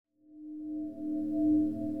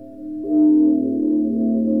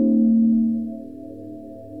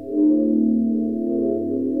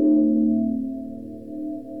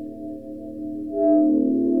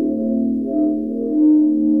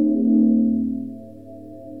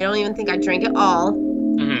don't even think I drank at all.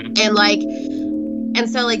 Hmm. And like, and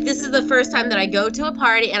so like this is the first time that I go to a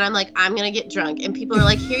party and I'm like, I'm gonna get drunk. And people are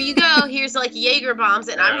like, here you go, here's like Jaeger bombs.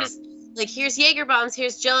 And I'm Yeah. just like, here's Jaeger bombs,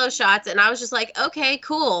 here's Jello shots. And I was just like, okay,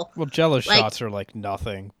 cool. Well, Jello Like, shots are like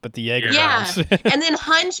nothing, but the Jaeger yeah. bombs. And then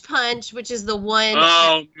Hunch Punch, which is the one,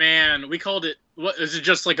 Oh man, we called it. What is it?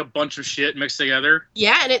 Just like a bunch of shit mixed together.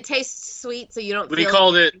 yeah, and it tastes sweet, so you don't We feel like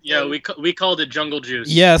called you're it. Yeah, drinking. we called it Jungle Juice.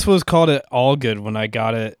 Yeah, this was called it All Good when I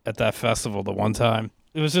got it at that festival the one time.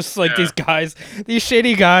 It was just like Yeah. these guys, these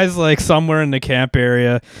shady guys, like somewhere in the camp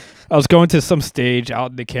area. I was going to some stage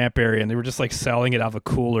out in the camp area, and they were just like selling it out of a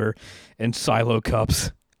cooler in silo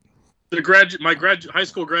cups. My high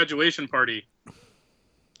school graduation party.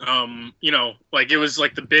 Like it was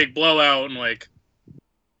like the big blowout, and like,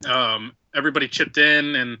 everybody chipped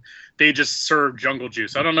in, and they just served Jungle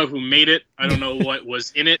Juice. I don't know who made it. I don't know what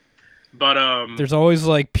was in it, but There's always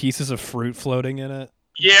like pieces of fruit floating in it.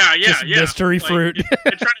 yeah, Just mystery Like, fruit.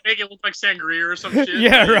 They're trying to make it look like sangria or some shit.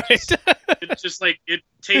 Yeah, and right. It's just like it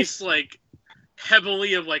tastes like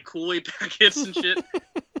heavily of like Kool-Aid packets and shit.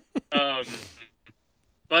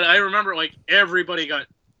 But I remember like everybody got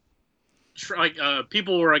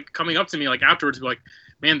people were like coming up to me like afterwards, like,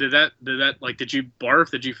 man, did that like, did you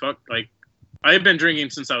barf? Did you fuck? Like, I had been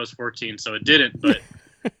drinking since I was 14, so it didn't. But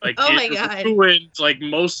like, Oh my it God. ruined like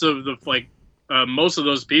most of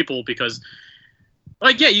those people because,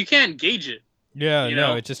 like, yeah, you can't gauge it. Yeah, You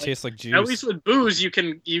no, know, it just like, tastes like juice. At least with booze, it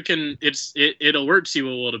alerts you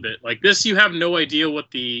a little bit. Like this, you have no idea what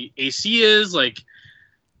the AC is. Like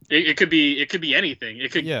it could be anything.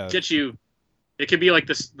 It could Yeah. get you. It could be like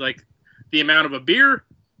this, like the amount of a beer,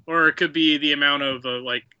 or it could be the amount of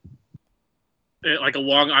like a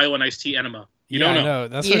Long Island iced tea enema. You yeah, don't know. I know.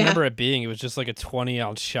 That's what I Yeah. remember it being. It was just like a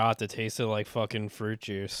 20-ounce shot that tasted like fucking fruit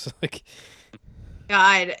juice. Like,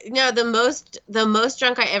 God, no, the most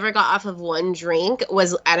drunk I ever got off of one drink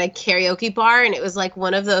was at a karaoke bar, and it was like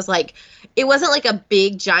one of those, like, it wasn't like a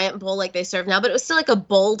big giant bowl like they serve now, but it was still like a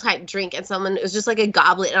bowl type drink, and it was just like a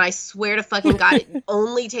goblet, and I swear to fucking God, it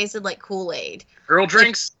only tasted like Kool-Aid. Girl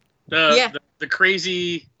drinks. Yeah. The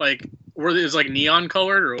crazy, like, where it was like neon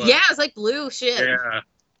colored or what? Yeah, it's like blue shit. Yeah.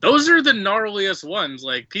 Those are the gnarliest ones.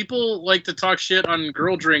 Like, people like to talk shit on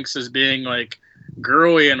girl drinks as being like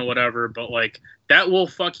girly and whatever, but like that will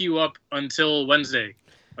fuck you up until Wednesday.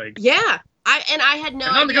 Like, Yeah. I had no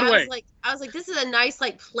And not in a idea. good way. I was like, this is a nice,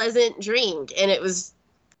 like, pleasant drink, and it was.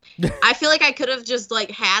 I feel like I could have just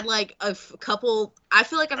like had like couple. I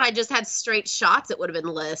feel like if I just had straight shots, it would have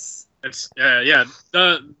been less. it's yeah.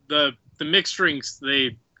 The mixed drinks,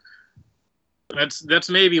 that's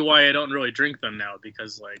maybe why I don't really drink them now,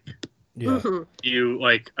 because like yeah. Mhm. you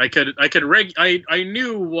like I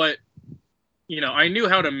knew what, I knew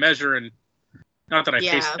how to measure, and not that I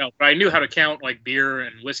Yeah. tasted out, but I knew how to count like beer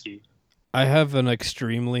and whiskey. I have an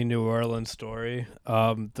extremely New Orleans story.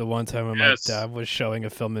 The one time when Yes. my dad was showing a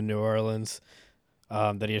film in New Orleans,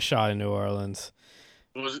 that he had shot in New Orleans.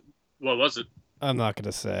 What was it? I'm not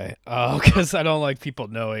gonna say, because I don't like people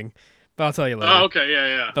knowing. But I'll tell you later. Oh, okay,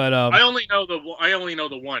 yeah. But I only know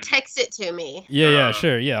the one. Text it to me. yeah,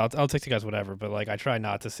 sure, yeah. I'll text you guys whatever. But like, I try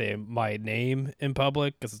not to say my name in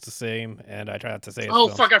public because it's the same, and I try not to say. Oh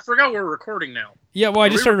film. fuck! I forgot we're recording now. Yeah, well, I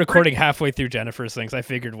just we started recording? recording halfway through Jennifer's things. I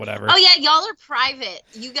figured whatever. Oh yeah, y'all are private.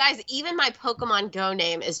 You guys, even my Pokemon Go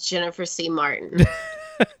name is Jennifer C. Martin.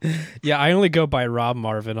 Yeah, I only go by Rob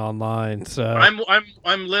Marvin online. So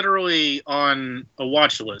I'm literally on a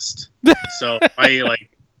watch list, so I like.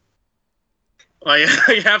 I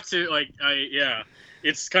have to yeah.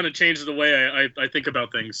 It's kind of changed the way I think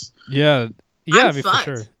about things. yeah, I'm I mean, for fucked.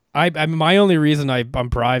 sure. I my only reason I'm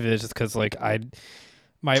private is just because like I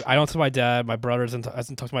don't talk to my dad. My brother hasn't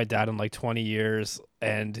talked to my dad in like 20 years,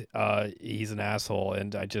 and he's an asshole,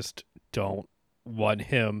 and I just don't want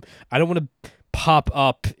him. I don't want to pop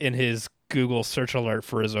up in his Google search alert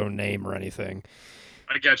for his own name or anything.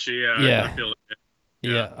 I get you. Yeah. Yeah. I feel it.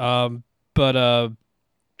 Yeah. But Yeah.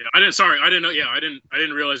 I didn't know. Yeah. I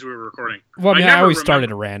didn't realize we were recording. well, I mean, I never always remember- started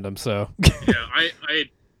at random, so Yeah.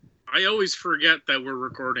 I always forget that we're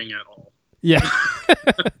recording at all. yeah.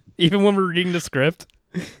 Even when we're reading the script.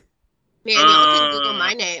 Man, y'all can Google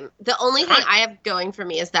my name. The only thing I have going for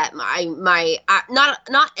me is that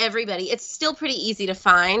not everybody. It's still pretty easy to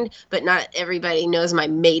find, but not everybody knows my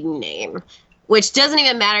maiden name, which doesn't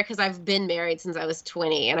even matter because I've been married since I was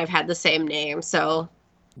 20 and I've had the same name. So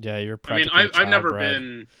Yeah, you're I mean,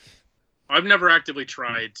 practically I've never actively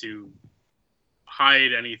tried to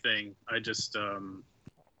hide anything. I just, I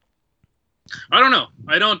don't know.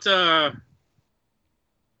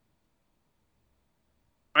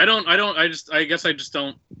 I guess I just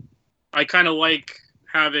don't. I kind of like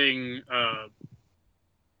having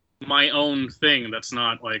my own thing that's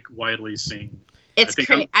not like widely seen. It's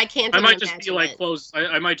crazy. I can't. I might even just be imagine like it. closed.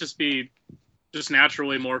 I might just be just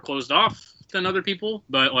naturally more closed off than other people.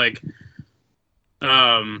 But like,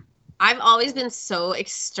 I've always been so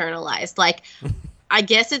externalized. Like, I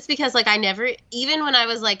guess it's because like I never, even when I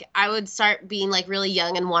was like, I would start being like really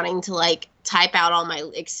young and wanting to like type out all my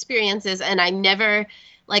experiences, and I never,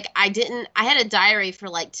 like, I had a diary for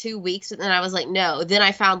like 2 weeks, and then I was like, no. Then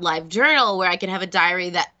I found LiveJournal where I could have a diary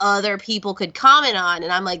that other people could comment on,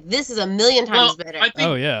 and I'm like, this is a million times better. I think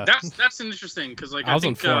Oh, yeah. that's interesting because like I was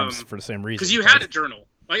think, on forums for the same reason. because you had a journal.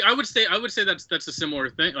 Like I would say that's a similar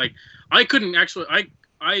thing. Like I couldn't actually.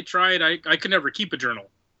 I tried. I could never keep a journal.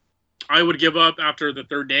 I would give up after the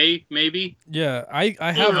third day, maybe. Yeah, I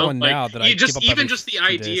have one like, now that I just give up even every just the few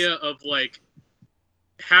days. idea of like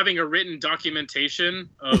having a written documentation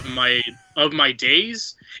of my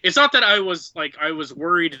days. It's not that I was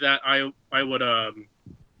worried that I would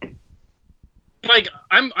like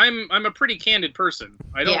I'm a pretty candid person.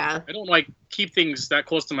 I don't like keep things that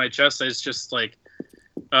close to my chest. It's just like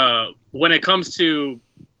when it comes to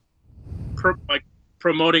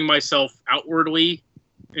promoting myself outwardly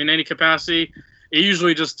in any capacity, it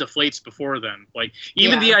usually just deflates before then. Like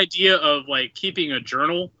even the idea of like keeping a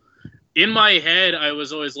journal, in my head I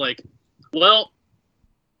was always like, well,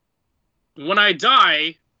 when I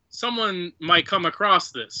die, someone might come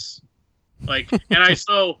across this. Like and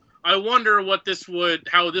I wonder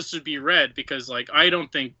how this would be read, because like I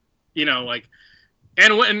don't think, like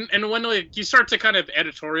and when like you start to kind of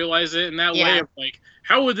editorialize it in that way of like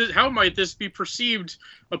how might this be perceived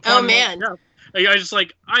upon I just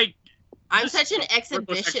like I'm such an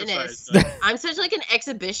exhibitionist. I'm such like an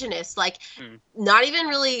exhibitionist, like not even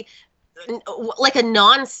really like a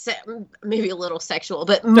maybe a little sexual,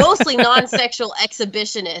 but mostly non-sexual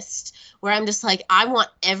exhibitionist, where I'm just like, I want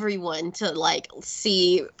everyone to like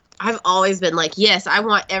see. I've always been like, yes, I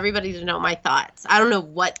want everybody to know my thoughts. I don't know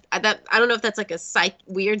I don't know if that's like a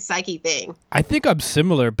weird psyche thing. I think I'm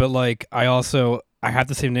similar, but like I have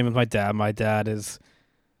the same name as my dad. My dad is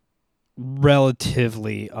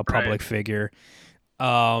relatively a public figure.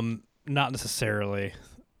 Not necessarily.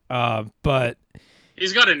 But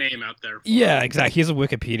he's got a name out there. Yeah, exactly. He has a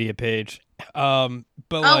Wikipedia page. But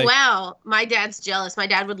oh wow, my dad's jealous. My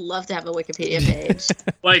dad would love to have a Wikipedia page.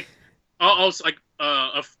 Like, also like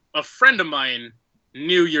a friend of mine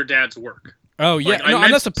knew your dad's work. Oh yeah, like,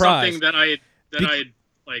 I'm not surprised. Something that I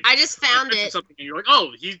like. I just found it. Something and you're like,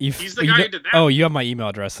 oh, he's the guy who did that. Oh, you have my email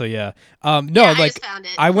address, so yeah. No, yeah, like I just found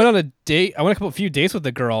it. I went on a date. I went a few dates with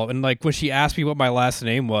the girl, and like when she asked me what my last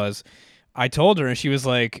name was, I told her, and she was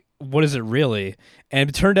like, "What is it really?" And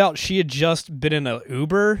it turned out she had just been in an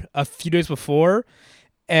Uber a few days before,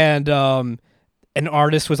 and an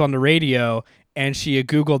artist was on the radio, and she had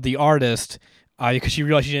Googled the artist because she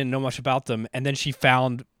realized she didn't know much about them, and then she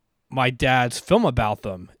found my dad's film about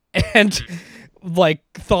them, and like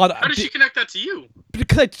thought. How did she connect that to you?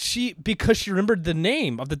 Because she remembered the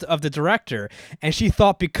name of the director, and she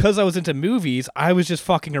thought because I was into movies, I was just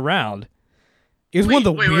fucking around. It was one of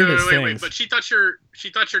the weirdest things. But she thought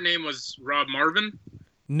your name was Rob Marvin?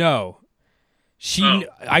 No.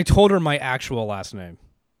 I told her my actual last name.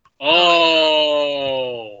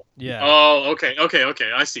 Oh. Yeah. Oh, okay.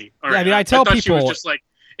 I see. All right. I mean, I tell thought people she was just like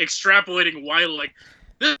extrapolating wildly, like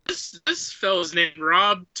this fella's named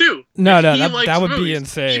Rob too. No, that would be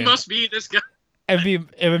insane. He must be this guy.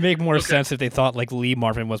 It would make more sense if they thought like Lee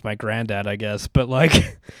Marvin was my granddad, I guess. But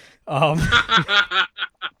like,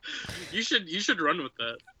 you should run with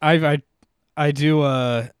that. I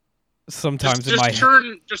do sometimes in my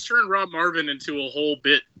just turn Rob Marvin into a whole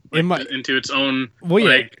bit, like, into its own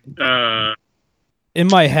in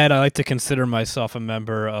my head, I like to consider myself a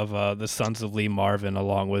member of the Sons of Lee Marvin,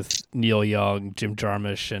 along with Neil Young, Jim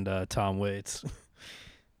Jarmusch, and Tom Waits.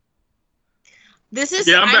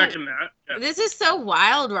 I'm back in that. Yeah. This is so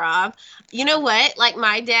wild, Rob. You know what? Like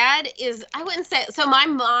my dad is, I wouldn't say, so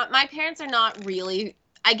my parents are not really,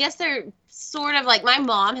 I guess they're sort of like, my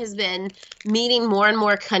mom has been meeting more and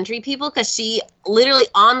more country people because she literally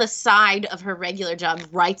on the side of her regular job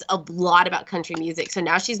writes a lot about country music. So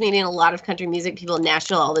now she's meeting a lot of country music people in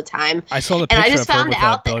Nashville all the time. I saw the picture and I just of her found with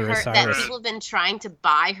out that people have been trying to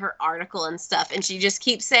buy her article and stuff. And she just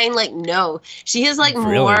keeps saying like, no, she has like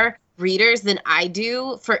more readers than I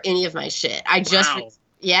do for any of my shit.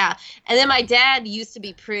 Yeah. And then my dad used to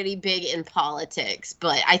be pretty big in politics,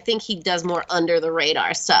 but I think he does more under the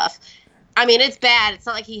radar stuff. I mean, it's bad. It's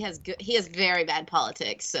not like he has very bad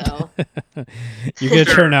politics, so. You're going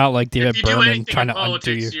to turn out like David Berman trying to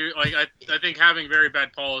politics, undo you. I think having very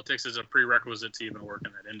bad politics is a prerequisite to even work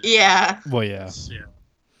in that industry. Yeah. Well, yeah.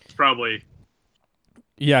 probably.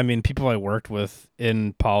 Yeah, I mean, people I worked with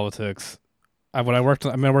in politics. I worked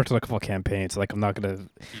on a couple of campaigns. Like, I'm not gonna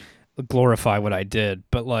glorify what I did,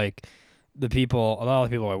 but like, a lot of the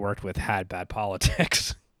people I worked with had bad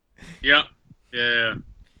politics. Yeah.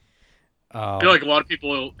 I feel like a lot of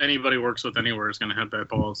people, anybody works with anywhere, is going to have bad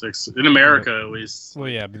politics in America, at least. Well,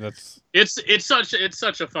 yeah, I mean that's it's such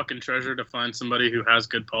a fucking treasure to find somebody who has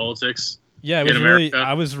good politics. Yeah, I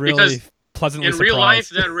was really pleasantly in surprised. real life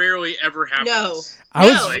that rarely ever happens. No.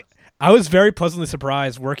 I was very pleasantly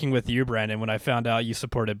surprised working with you, Brandon, when I found out you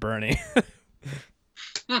supported Bernie.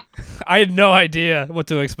 I had no idea what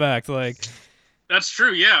to expect. Like, that's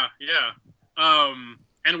true. Yeah.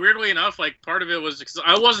 And weirdly enough, like part of it was because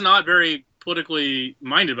I was not very politically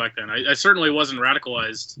minded back then. I certainly wasn't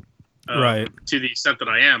radicalized, right, to the extent that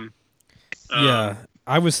I am. Yeah,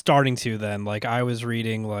 I was starting to then. Like I was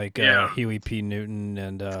reading like Huey P. Newton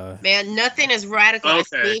and. Man, nothing has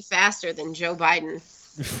radicalized me faster than Joe Biden.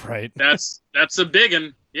 Right. That's a big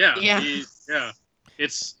one. Yeah. Yeah.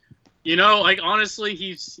 It's like honestly,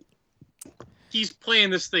 he's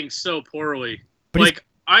playing this thing so poorly. But like.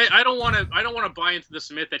 I don't want to buy into this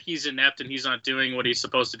myth that he's inept and he's not doing what he's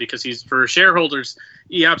supposed to because he's for shareholders.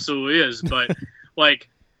 He absolutely is, but like,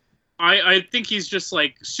 I think he's just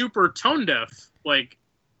like super tone deaf. Like,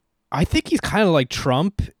 I think he's kind of like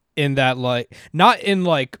Trump in that, like, not in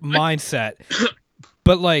like mindset,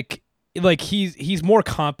 but like he's more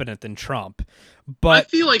competent than Trump. But I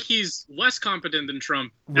feel like he's less competent than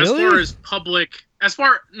Trump really? as far as public. As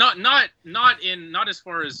far not as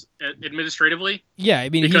far as administratively. Yeah, I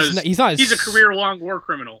mean he's a career-long war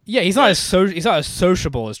criminal. Yeah, he's not as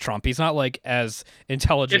sociable as Trump. He's not like as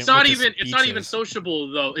intelligent. It's not even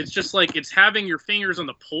sociable though. It's just like it's having your fingers on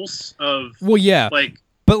the pulse of. Well, yeah, like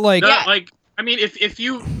I mean, if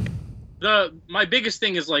you my biggest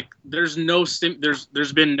thing is like there's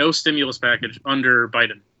been no stimulus package under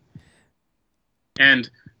Biden, and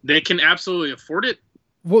they can absolutely afford it.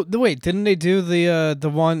 Well, wait, didn't they do not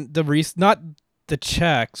the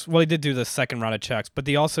checks? Well, they did do the second round of checks, but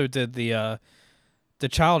they also did the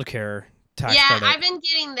child care tax credit. I've been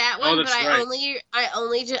getting that one, but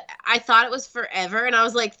I thought it was forever, and I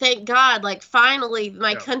was like, thank God, like finally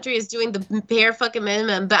my country is doing the bare fucking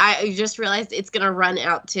minimum, but I just realized it's gonna run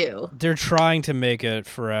out too. They're trying to make it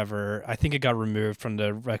forever. I think it got removed from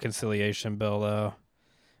the reconciliation bill, though.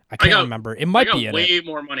 I can't remember. It might be in way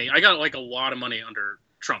more money. I got like a lot of money under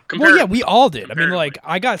Trump. Well, yeah, we all did. I mean, like,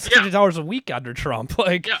 I got $60 a week under Trump.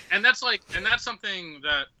 Like, yeah, and that's something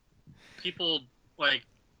that people like.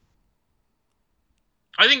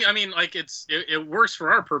 I mean, like, it works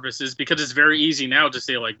for our purposes because it's very easy now to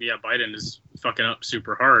say like, yeah, Biden is fucking up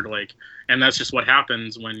super hard, like, and that's just what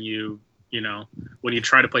happens when you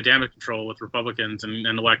try to play damage control with Republicans and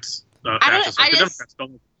elect fascists like the Democrats.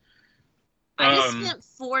 I just spent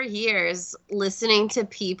 4 years listening to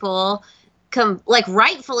people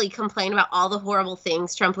rightfully complain about all the horrible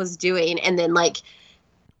things Trump was doing, and then like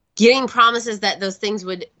getting promises that those things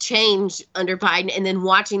would change under Biden, and then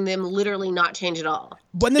watching them literally not change at all.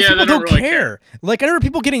 But then people don't really care. Like, I remember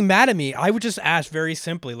people getting mad at me. I would just ask very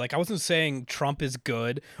simply, like, I wasn't saying Trump is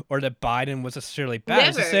good or that Biden was necessarily bad. Never. I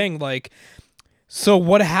was just saying, like, so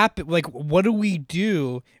what happened? Like, what do we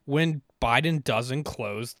do when Biden doesn't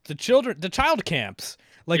close the child camps?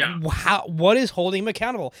 Like, what is holding him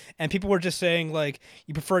accountable? And people were just saying, like,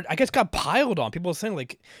 you prefer, I guess, got piled on. People were saying,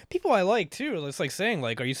 like, people I like, too. It's like saying,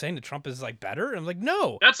 like, are you saying that Trump is, like, better? And I'm like,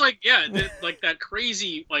 no. That's like, yeah, like that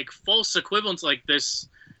crazy, like, false equivalence, like this.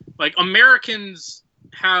 Like, Americans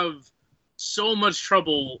have so much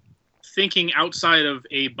trouble thinking outside of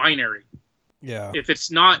a binary. Yeah. If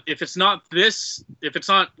it's not like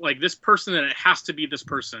this person, then it has to be this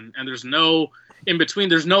person. And there's no in between.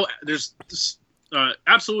 There's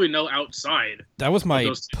absolutely no outside. That was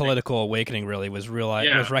my political awakening, really, was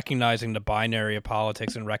recognizing the binary of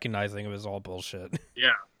politics and recognizing it was all bullshit.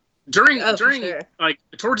 Yeah. During like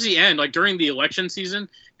towards the end, like during the election season,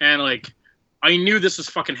 and like I knew this was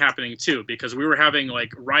fucking happening too, because we were having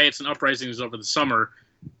like riots and uprisings over the summer,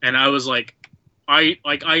 and I was like,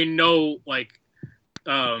 I know like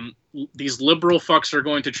these liberal fucks are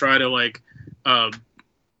going to try to like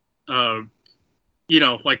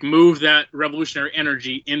like move that revolutionary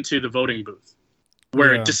energy into the voting booth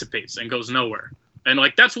where it dissipates and goes nowhere. And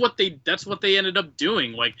like that's what they ended up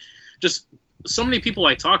doing. Like just so many people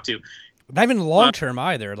I talked to. Not even long term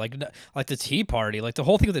either. Like the Tea Party. Like the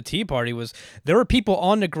whole thing with the Tea Party was there were people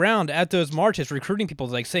on the ground at those marches recruiting people,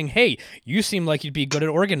 like saying, "Hey, you seem like you'd be good at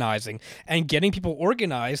organizing," and getting people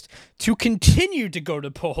organized to continue to go to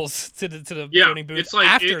polls to the voting booth it's like,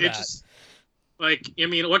 after that. like, I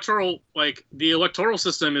mean, the electoral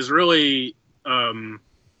system is really,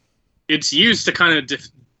 it's used to kind of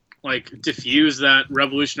diffuse that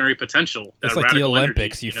revolutionary potential. It's like the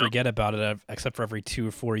Olympics. You forget about it except for every 2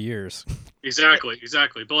 or 4 years. Exactly.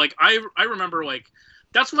 But like, I remember, like,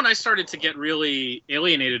 that's when I started to get really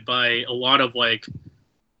alienated by a lot of, like,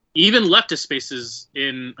 even leftist spaces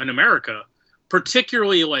in America,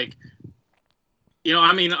 particularly, like, you know,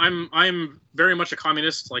 I mean, I'm very much a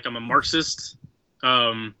communist. Like, I'm a Marxist.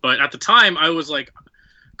 But at the time, I was like,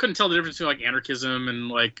 couldn't tell the difference between, like, anarchism and,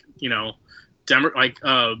 like, you know, kind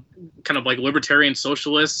of like libertarian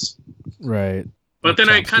socialists. Right. But then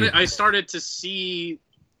I started to see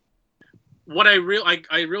what I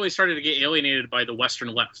really started to get alienated by the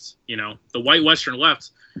Western left, you know, the white Western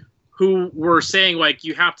left, who were saying, like,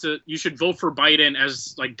 you should vote for Biden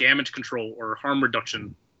as, like, damage control or harm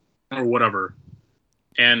reduction or whatever.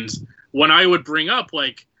 And when I would bring up,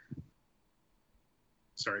 like,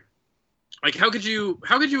 how could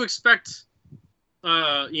you expect,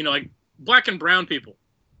 you know, like, black and brown people,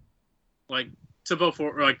 like, to vote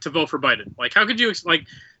for Biden? Like, how could you like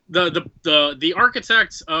the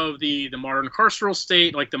architect of the modern carceral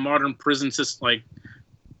state, like the modern prison system, like,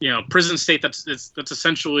 you know, prison state that's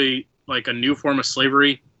essentially like a new form of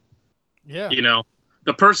slavery. Yeah. You know,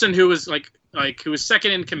 the person who was who was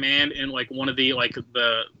second in command in, like, one of the, like,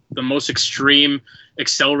 the most extreme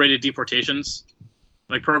accelerated deportations,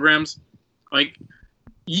 like, programs. Like,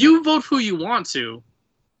 you vote who you want to,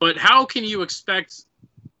 but how can you expect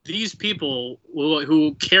these people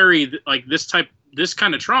who carry, like, this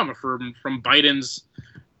kind of trauma from Biden's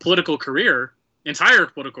entire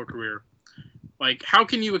political career? Like, how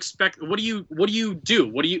can you expect? What do you do?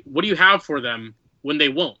 What do you have for them when they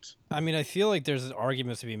won't? I mean, I feel like there's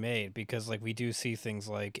arguments to be made because, like, we do see things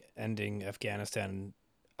like ending Afghanistan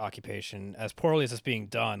occupation, as poorly as it's being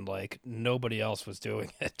done. Like, nobody else was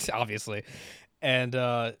doing it, obviously, and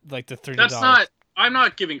like the $30. That's not. I'm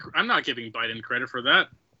not giving Biden credit for that.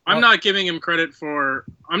 I'm not giving him credit for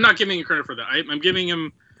that. I'm giving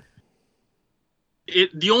him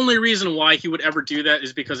it. The only reason why he would ever do that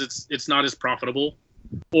is because it's not as profitable,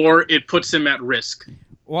 or it puts him at risk.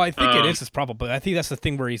 Well, I think it is probable, but I think that's the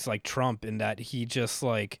thing where he's like Trump in that he just,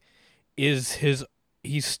 like, he's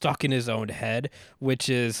stuck in his own head, which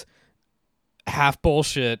is half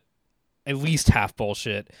bullshit, at least half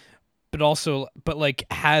bullshit, but like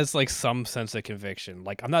has, like, some sense of conviction.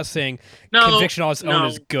 Like, I'm not saying conviction on its own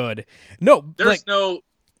is good. No, there's, like, no.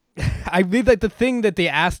 I believe, like, the thing that they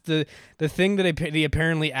asked the thing that they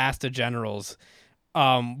apparently asked the generals,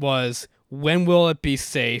 was, when will it be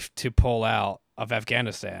safe to pull out of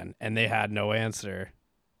Afghanistan? And they had no answer.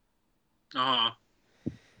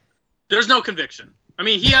 There's no conviction. I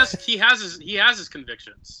mean, he has his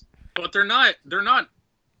convictions, but they're not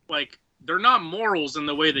like, they're not morals in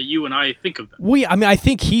the way that you and I think of them. I mean, I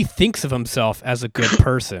think he thinks of himself as a good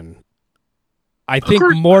person. I think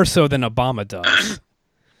more so than Obama does.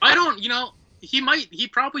 I don't, you know, he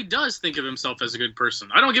probably does think of himself as a good person.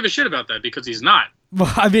 I don't give a shit about that because he's not.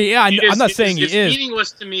 Well, I mean, yeah, I'm not saying he is. It's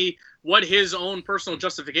meaningless to me what his own personal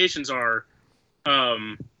justifications are.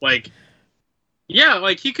 Like, yeah,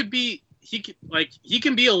 like, he can be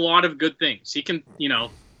a lot of good things. He can, you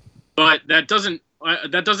know, but that doesn't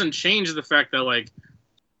change the fact that, like,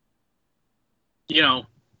 you know,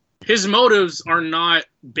 his motives are not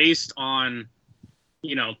based on,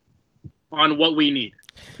 you know, on what we need.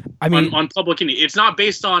 I mean, on public need. It's not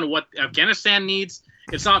based on what Afghanistan needs.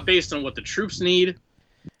 It's not based on what the troops need.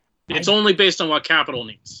 It's only based on what capital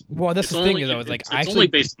needs. Well, that's the thing, though. It's only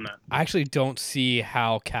based on that. I actually don't see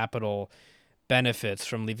how capital benefits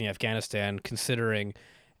from leaving Afghanistan, considering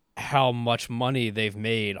how much money they've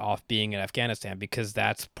made off being in Afghanistan, because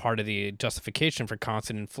that's part of the justification for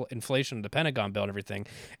constant inflation of the Pentagon bill and everything,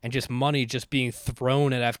 and just money just being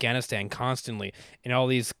thrown at Afghanistan constantly, and all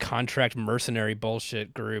these contract mercenary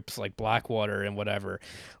bullshit groups like Blackwater and whatever.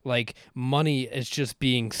 Like, money is just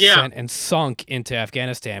being sent and sunk into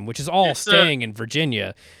Afghanistan, which is all staying in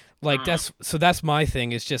Virginia. Like, that's my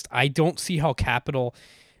thing. Is just, I don't see how capital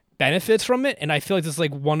benefits from it, and I feel like this is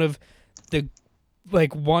like one of the,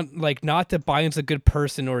 like, not that Biden's a good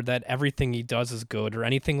person or that everything he does is good or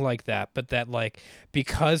anything like that, but that, like,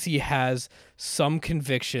 because he has some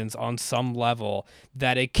convictions on some level,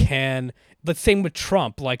 that it can. The same with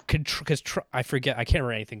Trump, like, because I forget, I can't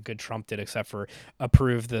remember anything good Trump did except for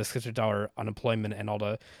approve the $600 unemployment and all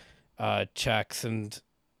the checks, and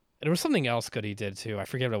there was something else good he did too. I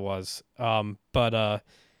forget what it was. But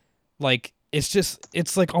like,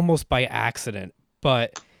 it's like almost by accident,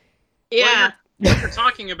 but yeah. What you're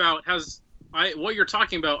talking about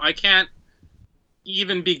I can't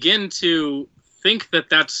even begin to think that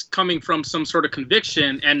that's coming from some sort of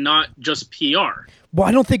conviction and not just PR. Well,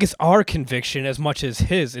 I don't think it's our conviction as much as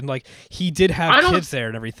his, and like he did I have don't- kids there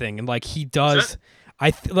and everything, and like he does.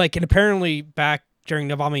 And apparently back during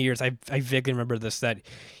the Obama years, I vaguely remember this, that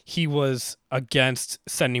he was against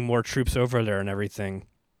sending more troops over there and everything.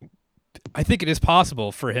 I think it is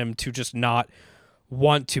possible for him to just not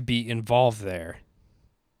want to be involved there.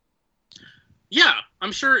 Yeah,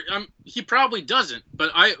 I'm sure. He probably doesn't.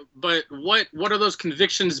 But what are those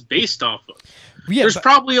convictions based off of? Yeah, There's but-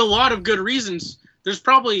 probably a lot of good reasons.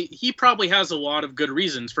 He probably has a lot of good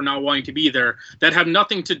reasons for not wanting to be there that have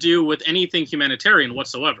nothing to do with anything humanitarian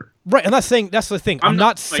whatsoever. Right, I'm not saying that's the thing. I'm not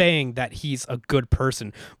not, saying that he's a good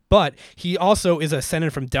person, but he also is a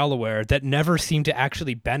senator from Delaware that never seemed to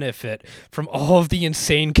actually benefit from all of the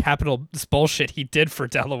insane capital bullshit he did for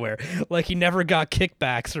Delaware. Like, he never got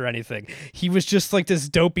kickbacks or anything. He was just like this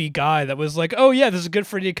dopey guy that was like, "Oh yeah, this is good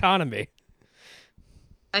for the economy."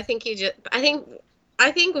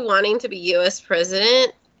 I think wanting to be U.S.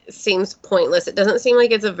 president seems pointless. It doesn't seem like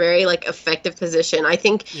it's a very like effective position. I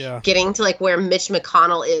think getting to like where Mitch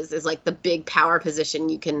McConnell is like the big power position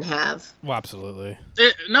you can have. Well, absolutely.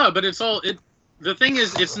 But it's all it. The thing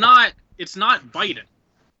is, it's not Biden.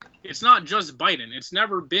 It's not just Biden. It's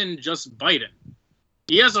never been just Biden.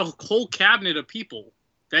 He has a whole cabinet of people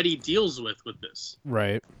that he deals with this.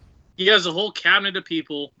 Right. He has a whole cabinet of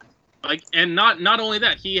people. Like, and not only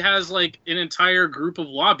that, he has like an entire group of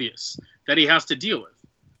lobbyists that he has to deal with.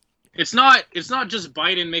 It's not just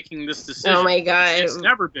Biden making this decision. Oh my god! It's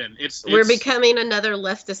never been. We're becoming another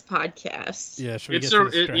leftist podcast. Yeah, should we get to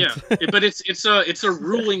the script? But it's a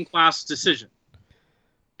ruling class decision,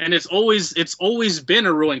 and it's always been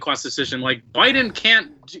a ruling class decision. Like Biden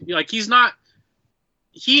can't like he's not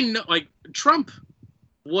like Trump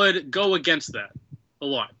would go against that a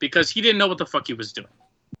lot because he didn't know what the fuck he was doing.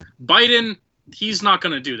 Biden, he's not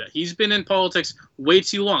going to do that. He's been in politics way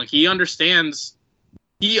too long. He understands.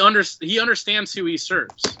 He understands who he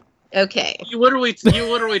serves. Okay. You literally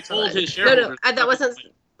told his shareholders. No,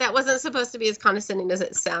 that wasn't supposed to be as condescending as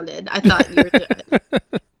it sounded. I thought you were.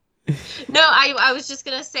 No, I was just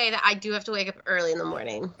gonna say that I do have to wake up early in the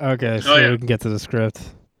morning. Okay, so we can get to the script.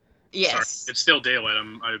 Yes. Sorry. It's still daylight.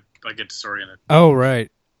 I get disoriented. Oh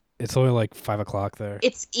right, it's only like 5 o'clock there.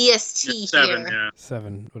 It's EST It's 7, here. yeah.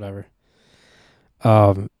 7, whatever.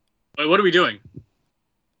 Wait, what are we doing?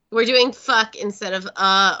 We're doing fuck instead of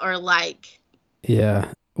or like.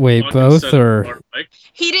 Yeah. Wait, Fuck both instead of or? like?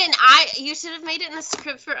 He didn't. You should have made it in the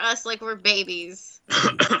script for us like we're babies.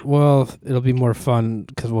 Well, it'll be more fun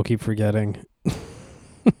because we'll keep forgetting.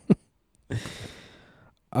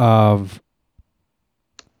 I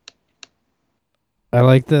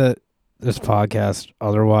like that this podcast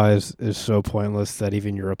otherwise is so pointless that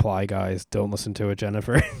even your reply guys don't listen to it,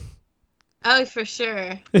 Jennifer. Oh, for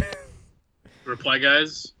sure. Reply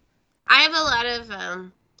guys. I have a lot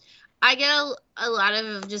of I get a lot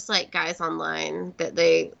of just like guys online that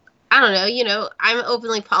I don't know, I'm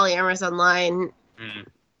openly polyamorous online.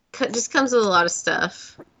 Just comes with a lot of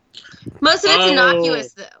stuff. Most of it's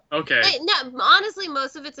innocuous though. Okay. No, honestly,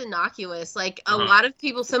 most of it's innocuous. Like a lot of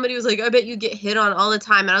people, somebody was like, I bet you get hit on all the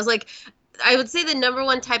time. And I was like, I would say the number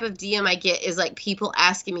one type of DM I get is like people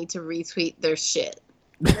asking me to retweet their shit.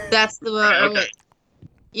 That's the one. Okay.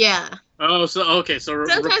 Yeah. Oh, so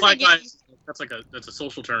reply guys. That's a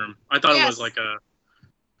social term. I thought it was like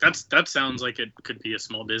that sounds like it could be a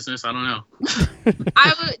small business. I don't know.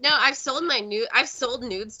 I've sold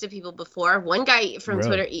nudes to people before. One guy from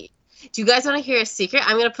Twitter. Do you guys want to hear a secret?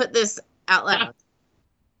 I'm gonna put this out loud. Yeah.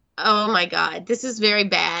 Oh my god, this is very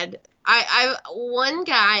bad. One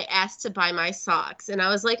guy asked to buy my socks, and I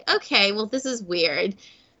was like, okay, well this is weird.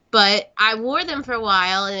 But I wore them for a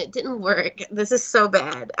while and it didn't work. This is so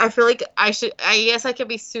bad. I feel like I guess I could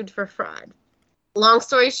be sued for fraud. Long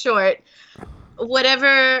story short,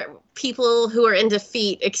 whatever people who are in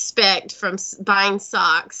defeat expect from buying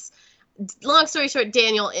socks. Long story short,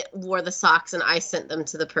 Daniel wore the socks and I sent them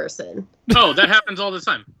to the person. Oh, that happens all the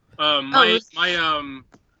time. I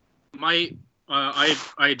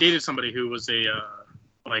dated somebody who was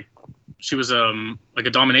she was like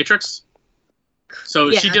a dominatrix.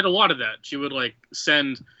 So she did a lot of that. She would like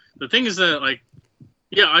send. The thing is that like,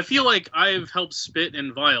 yeah, I feel like I've helped spit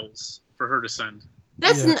in vials for her to send.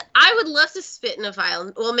 I would love to spit in a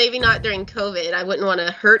vial. Well, maybe not during COVID. I wouldn't want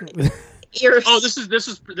to hurt ears. Oh, this is.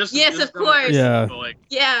 Yes, of course. Yeah. Like,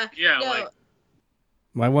 yeah. No. Like,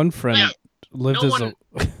 my one friend lived as a.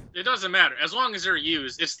 It doesn't matter as long as they're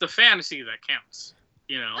used. It's the fantasy that counts.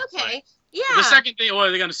 Okay. Yeah. The second thing, well,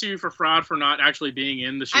 they're gonna sue you for fraud for not actually being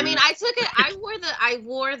in the shoes. I mean, I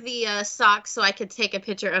wore the socks so I could take a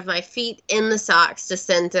picture of my feet in the socks to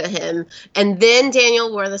send to him, and then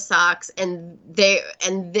Daniel wore the socks, and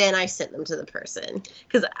then I sent them to the person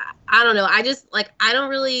because I don't know. I just like I'm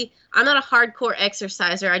not a hardcore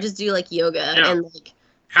exerciser. I just do like yoga and like.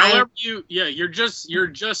 However, you're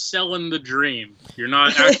just selling the dream. You're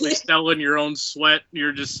not actually selling your own sweat.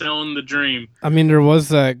 You're just selling the dream. I mean, there was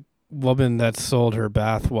that woman that sold her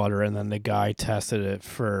bathwater, and then the guy tested it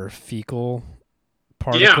for fecal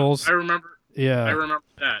particles. Yeah, I remember. Yeah, I remember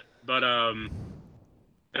that. But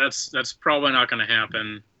that's probably not going to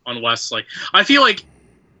happen unless like I feel like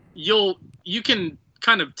you can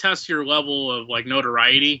kind of test your level of like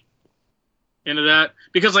notoriety into that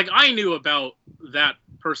because like I knew about that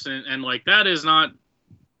person and like that is not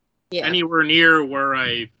anywhere near where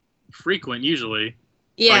I frequent usually.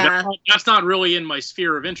 Yeah, like, that's not really in my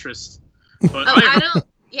sphere of interest. But I don't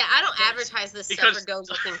advertise this stuff or go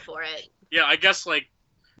looking for it. Yeah, I guess like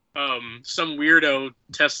some weirdo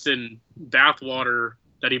testing bathwater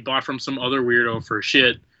that he bought from some other weirdo for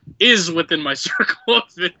shit is within my circle of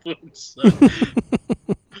influence. So.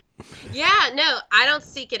 Yeah, no, I don't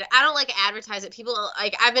seek it. I don't like advertise it. People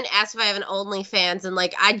like I've been asked if I have an OnlyFans, and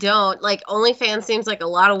like I don't. Like OnlyFans seems like a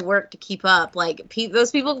lot of work to keep up. Like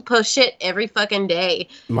those people post shit every fucking day.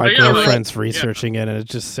 My girlfriend's researching it, and it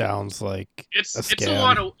just sounds like it's a scam. a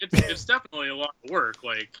lot of it's definitely a lot of work.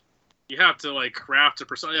 Like you have to like craft a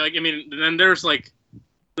persona. Like I mean, then there's like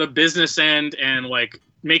the business end and like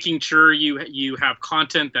making sure you have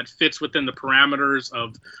content that fits within the parameters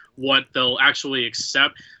of what they'll actually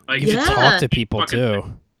accept. Like you have to talk to people too.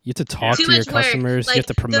 You have to talk to your customers. Like, you have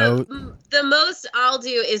to promote. The most I'll do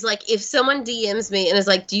is like if someone DMs me and is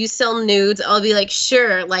like, "Do you sell nudes?" I'll be like,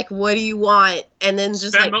 "Sure." Like, what do you want? And then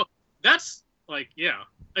just that's like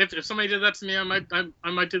If somebody did that to me, I might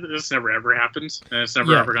do that. This never ever happens, and it's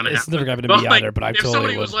never ever gonna happen. It's never gonna happen to me either. But I totally would. If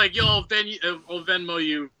somebody was like, "Yo, I'll Venmo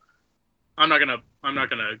you," I'm not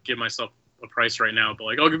gonna give myself a price right now, but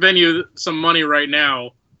like I'll give you some money right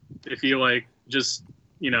now if you like just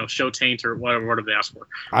show taint or whatever they ask for.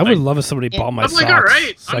 I would love if somebody bought my socks. I'm like, all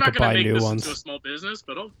right, so I'm I not could gonna buy make new this ones. into a small business,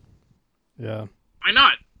 but yeah, why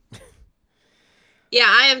not? Yeah,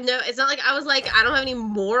 I have no. It's not like I was like I don't have any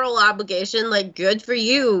moral obligation. Like, good for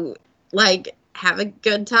you. Like, have a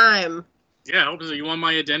good time. Yeah, you want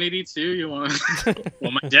my identity too? You want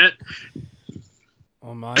my debt?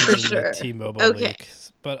 Well, mine's in the T-Mobile leak.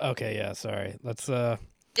 But okay, yeah, sorry. Let's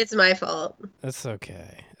It's my fault. That's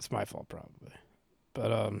okay. It's my fault probably.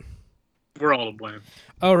 But we're all to blame.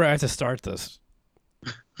 Oh right, I have to start this.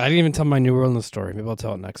 I didn't even tell my New Orleans story. Maybe I'll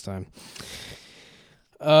tell it next time.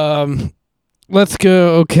 Let's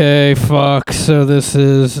go. Okay, fuck. So this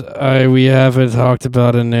is we haven't talked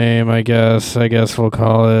about a name, I guess. I guess we'll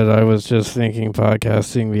call it. I was just thinking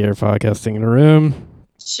podcasting. We are podcasting in a room.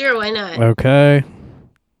 Sure, why not? Okay.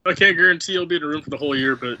 I can't guarantee you'll be in a room for the whole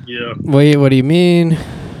year, but yeah. Wait, what do you mean?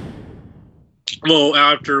 Well,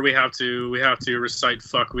 after we have to recite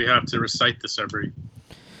fuck. We have to recite this every.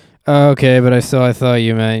 Okay, but I thought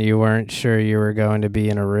you meant you weren't sure you were going to be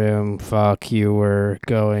in a room. Fuck, you were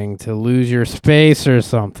going to lose your space or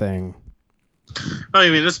something. Oh,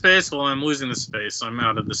 you mean this space? Well, I'm losing the space. I'm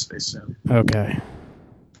out of this space soon. Okay.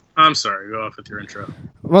 I'm sorry. Go off with your intro.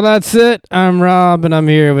 Well, that's it. I'm Rob, and I'm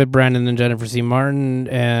here with Brandon and Jennifer C. Martin.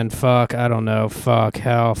 And fuck, I don't know. Fuck,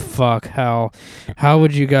 how. How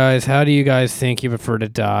do you guys think you prefer to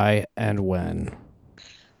die and when?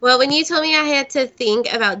 Well, when you told me I had to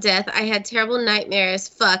think about death, I had terrible nightmares.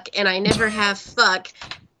 Fuck, and I never have fuck.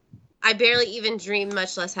 I barely even dream,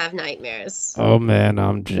 much less have nightmares. Oh, man,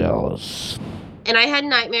 I'm jealous. And I had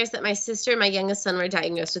nightmares that my sister and my youngest son were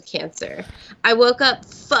diagnosed with cancer. I woke up,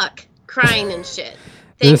 crying and shit.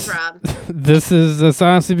 Thanks, Rob. That's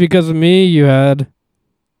honestly because of me you had.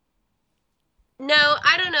 No,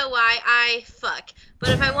 I don't know why. But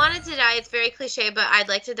if I wanted to die, it's very cliche, but I'd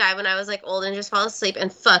like to die when I was like old and just fall asleep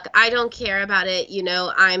and I don't care about it.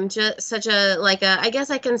 I'm just such I guess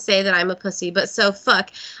I can say that I'm a pussy, but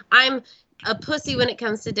I'm a pussy when it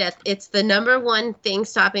comes to death. It's the number one thing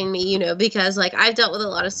stopping me, because like I've dealt with a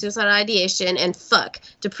lot of suicidal ideation and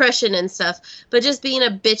depression and stuff, but just being a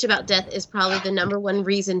bitch about death is probably the number one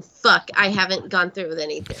reason I haven't gone through with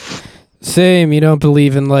anything. Same. You don't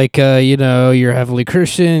believe in you're heavily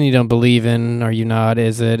Christian. You don't believe in, are you not?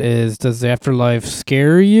 Does the afterlife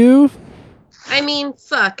scare you? I mean,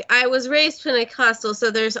 I was raised Pentecostal,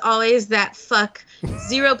 so there's always that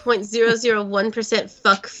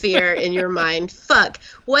 0.001% fear in your mind.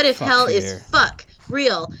 What if hell is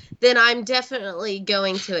real? Then I'm definitely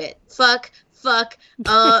going to it. fuck,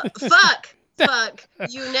 fuck.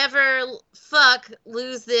 You never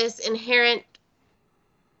lose this inherent.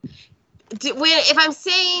 If I'm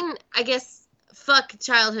saying, I guess, fuck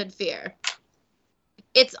childhood fear,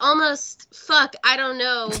 it's almost fuck. I don't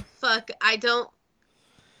know. Fuck. I don't.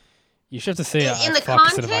 You should have to say in the fuck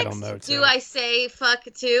instead of I context, don't know. do I say fuck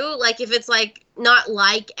too? Like if it's like not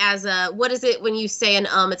like as a what is it when you say an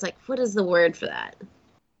it's like what is the word for that?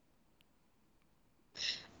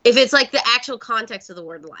 If it's like the actual context of the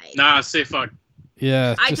word like. Nah, say fuck.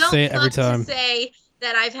 Yeah, I just don't say it every fuck time. to say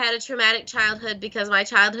that I've had a traumatic childhood because my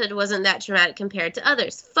childhood wasn't that traumatic compared to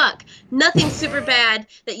others. Fuck. Nothing super bad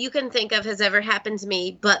that you can think of has ever happened to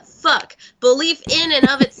me, but fuck. Belief in and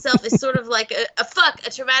of itself is sort of like a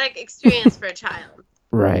traumatic experience for a child.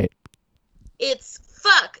 Right. It's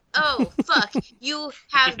fuck. Oh, fuck. You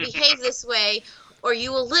have behaved this way, or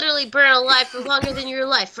you will literally burn alive for longer than your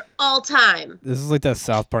life for all time. This is like that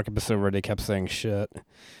South Park episode where they kept saying shit.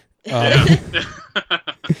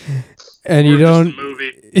 And you don't.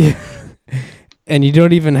 And you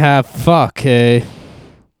don't even have fuck, eh?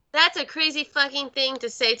 That's a crazy fucking thing to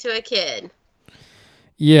say to a kid.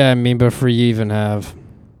 Yeah, I mean, but for you even have.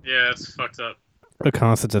 Yeah, it's fucked up. A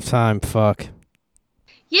concept of time, fuck.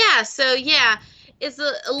 Yeah, so yeah, it's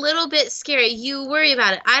a little bit scary. You worry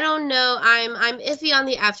about it. I don't know. I'm iffy on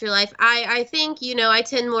the afterlife. I think, I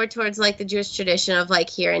tend more towards like the Jewish tradition of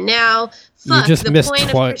like here and now. Fuck, you just the missed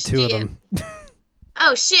point two of them.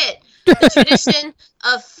 Oh shit. The tradition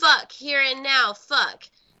of fuck, here and now, fuck.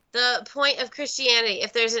 The point of Christianity.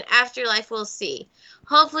 If there's an afterlife, we'll see.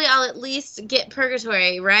 Hopefully I'll at least get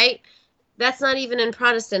purgatory, right? That's not even in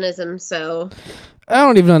Protestantism, so... I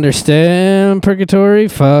don't even understand purgatory.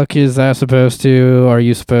 Fuck, is that supposed to? Are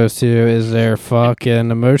you supposed to? Is there fuck an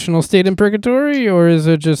emotional state in purgatory? Or is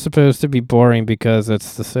it just supposed to be boring because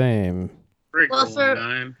it's the same? Well,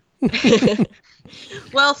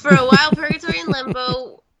 for a while, purgatory and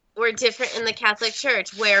limbo were different in the Catholic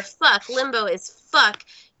Church, where fuck, limbo is fuck.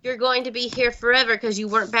 You're going to be here forever because you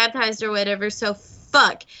weren't baptized or whatever, so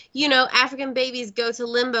fuck. African babies go to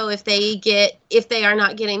limbo if they are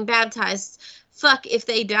not getting baptized. Fuck if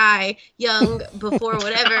they die young before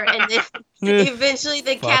whatever, and then eventually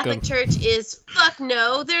the Catholic Church is fuck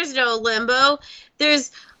no, there's no limbo.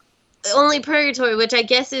 There's only purgatory, which I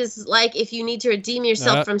guess is like if you need to redeem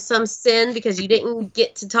yourself from some sin because you didn't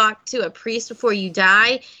get to talk to a priest before you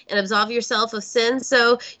die and absolve yourself of sin,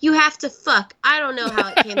 so you have to fuck. I don't know how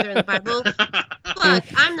it came through in the Bible. Fuck,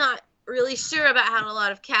 I'm not really sure about how a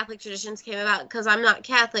lot of Catholic traditions came about because I'm not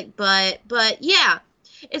Catholic, but yeah,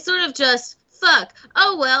 it's sort of just fuck.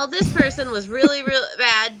 Oh well, this person was really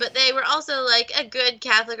bad, but they were also like a good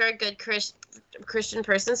Catholic or a good Christian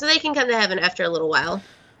person, so they can come to heaven after a little while.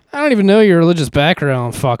 I don't even know your religious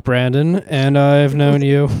background, fuck Brandon, and I've known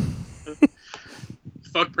you.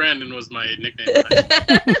 Fuck Brandon was my nickname.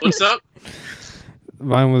 What's up?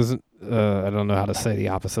 Mine was, I don't know how to say the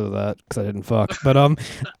opposite of that because I didn't fuck. But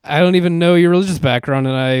I don't even know your religious background,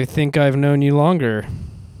 and I think I've known you longer.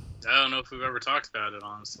 I don't know if we've ever talked about it,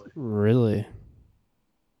 honestly. Really?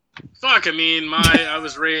 Fuck, I mean, I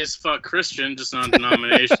was raised fuck Christian, just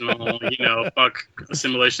non-denominational, fuck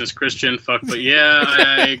assimilationist Christian, fuck, but yeah,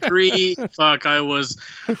 I agree, fuck, I was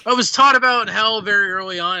taught about hell very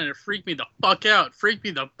early on, and it freaked me the fuck out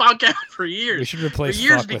for years. We should replace for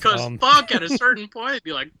years fuck because with, fuck, at a certain point, it'd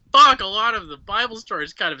be like, fuck, a lot of the Bible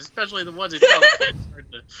stories, kind of, especially the ones that tell kids,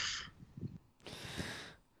 start to...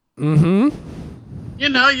 Mm-hmm.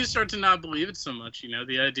 You start to not believe it so much,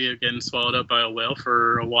 the idea of getting swallowed up by a whale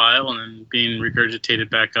for a while and then being regurgitated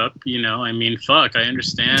back up, I mean, fuck, I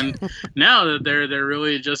understand now that they're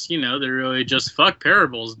really just, they're really just fuck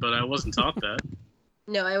parables, but I wasn't taught that.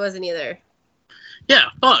 No, I wasn't either. Yeah,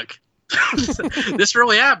 fuck. This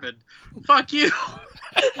really happened. Fuck you.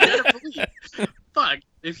 You gotta believe. Fuck.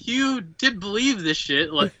 If you did believe this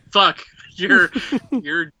shit, like, fuck, you're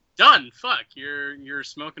done. Fuck, you're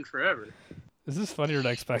smoking forever. This is funnier than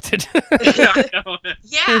I expected. Yeah,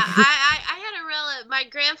 I had my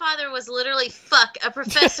grandfather was literally fuck, a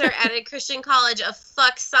professor at a Christian college of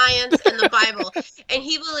fuck science and the Bible. And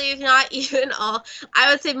he believed not even all,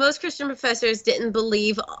 I would say most Christian professors didn't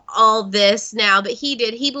believe all this now, but he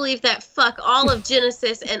did. He believed that fuck, all of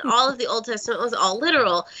Genesis and all of the Old Testament was all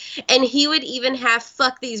literal. And he would even have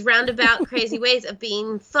fuck these roundabout crazy ways of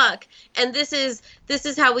being fuck. And this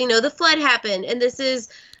is how we know the flood happened. And this is...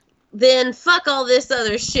 then fuck all this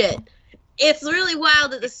other shit. It's really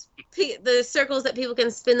wild that the circles that people can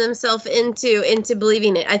spin themselves into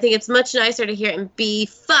believing it. I think it's much nicer to hear it and be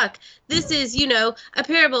fuck. This is, a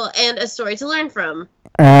parable and a story to learn from.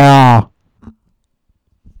 Yeah,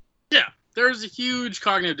 there's a huge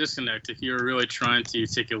cognitive disconnect if you're really trying to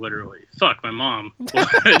take it literally. Fuck, my mom would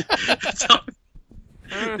tell me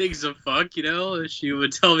things of fuck, you know? She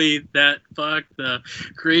would tell me that fuck, the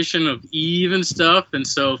creation of Eve and stuff, and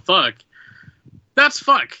so fuck. That's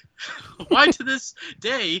fuck. Why to this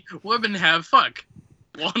day women have fuck?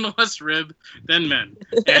 One less rib than men.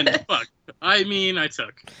 And fuck. I mean, I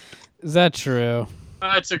took. Is that true?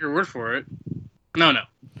 I took her word for it. No.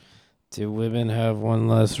 Do women have one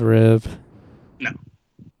less rib? No.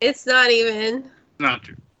 It's not even. Not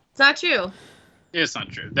true. It's not true. It's not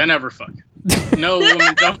true. They never fuck. No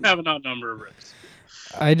women don't have an odd number of ribs.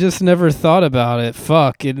 I just never thought about it.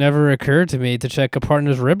 Fuck, it never occurred to me to check a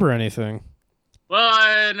partner's rib or anything.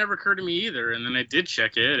 Well, it never occurred to me either, and then I did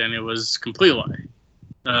check it, and it was complete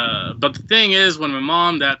lie. But the thing is, when my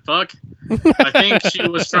mom, that fuck, I think she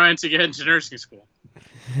was trying to get into nursing school.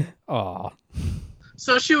 Aw.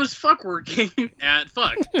 So she was fuck working at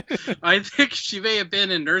fuck. I think she may have been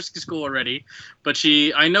in nursing school already, but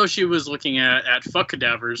I know she was looking at fuck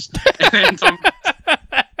cadavers. And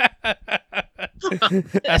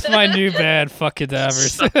That's my new band, fuck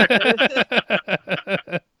cadavers. And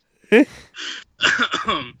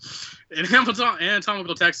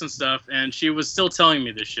anatomical text and stuff, and she was still telling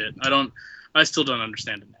me this shit. I still don't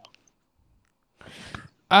understand it now.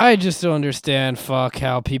 I just don't understand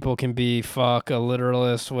how people can be a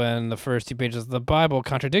literalist when the first 2 pages of the Bible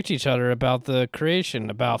contradict each other about the creation,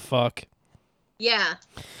 about fuck. Yeah.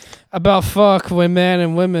 About fuck when man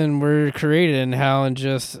and women were created and how and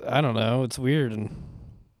just, I don't know, it's weird. And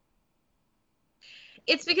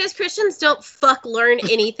It's because Christians don't learn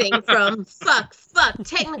anything from fuck.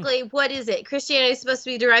 Technically, what is it? Christianity is supposed to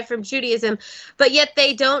be derived from Judaism, but yet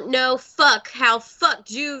they don't know how fuck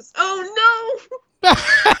Jews. Oh no!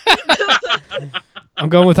 I'm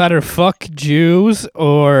going with either fuck Jews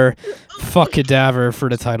or fuck cadaver for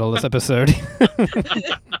the title of this episode.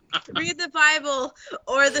 Read the Bible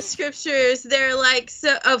or the scriptures. They're like,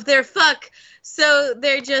 they're fuck. So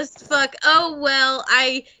they're just fuck. Oh, well,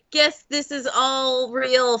 I guess this is all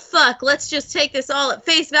real. Fuck. Let's just take this all at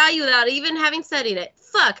face value without even having studied it.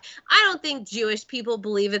 Fuck. I don't think Jewish people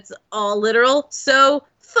believe it's all literal. So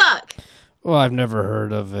fuck. Well, I've never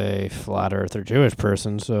heard of a flat earther Jewish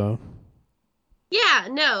person, so. Yeah,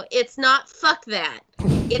 no, it's not fuck that.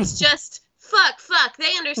 It's just fuck.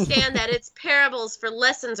 They understand that it's parables for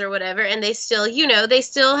lessons or whatever, and they still, they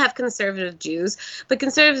still have conservative Jews, but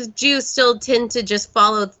conservative Jews still tend to just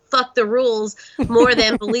follow fuck the rules more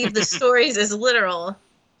than believe the stories as literal.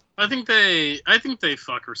 I think they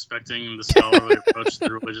fuck respecting the scholarly approach to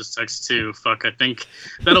the religious text too. Fuck, I think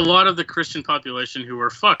that a lot of the Christian population who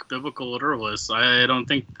are biblical literalists, I don't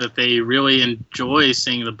think that they really enjoy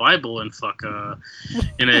seeing the Bible in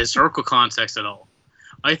in a historical context at all.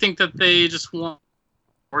 I think that they just want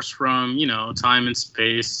force from, time and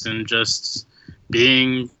space and just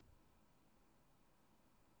being.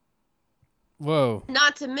 Whoa.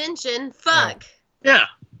 Not to mention fuck. Yeah.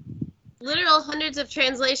 Literal hundreds of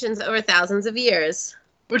translations over thousands of years.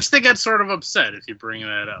 Which they get sort of upset if you bring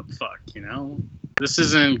that up. Fuck, This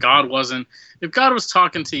isn't, God wasn't, if God was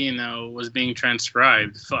talking to, was being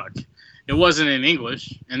transcribed, fuck. It wasn't in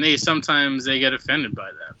English, and sometimes they get offended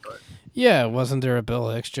by that, but. Yeah, wasn't there a Bill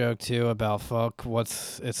Hicks joke, too, about fuck?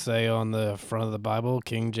 What's it say on the front of the Bible,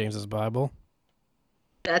 King James's Bible?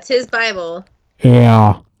 That's his Bible.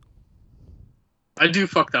 Yeah. I do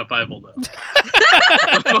fuck that Bible, though.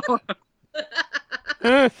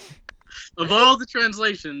 Of all the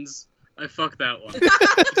translations, I fuck that one.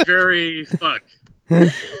 It's very fuck.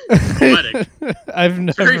 Poetic.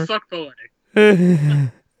 Very fuck poetic.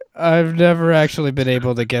 I've never actually been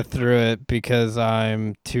able to get through it because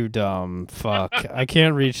I'm too dumb. Fuck. I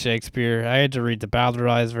can't read Shakespeare. I had to read the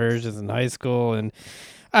bowdlerized versions in high school, and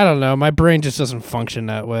I don't know. My brain just doesn't function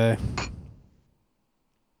that way.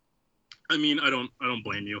 I mean, I don't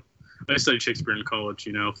blame you. I studied Shakespeare in college,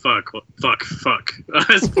 fuck.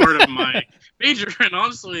 As part of my major, and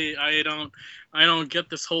honestly, I don't get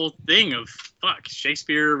this whole thing of fuck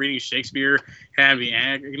Shakespeare, reading Shakespeare, having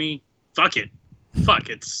agony. Fuck it.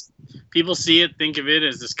 It's people see it, think of it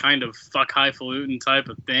as this kind of fuck highfalutin type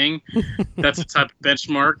of thing. That's a type of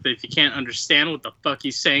benchmark that if you can't understand what the fuck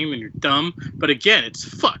he's saying, then you're dumb. But again, it's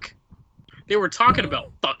fuck. They were talking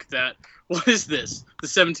about fuck that. What is this? The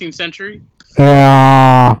 17th century?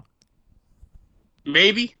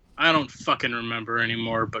 Maybe? I don't fucking remember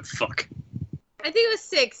anymore, but fuck. I think it was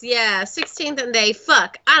 16th and they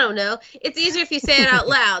fuck. I don't know. It's easier if you say it out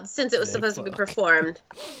loud since it was supposed to be performed.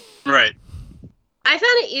 Right. I found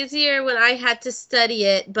it easier when I had to study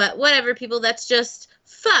it, but whatever, people, that's just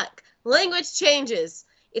fuck. Language changes.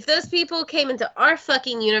 if those people came into our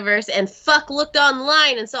fucking universe and fuck looked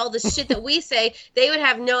online and saw the shit that we say, they would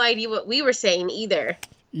have no idea what we were saying either.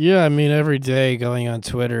 Yeah, I mean, every day going on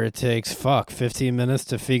Twitter, it takes, 15 minutes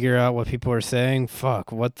to figure out what people are saying.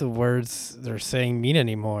 What the words they're saying mean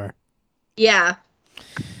anymore. Yeah.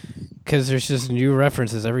 Because there's just new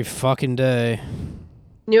references every fucking day.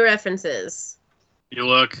 New references. You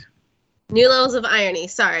look. New levels of irony,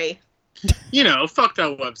 sorry. You know, fuck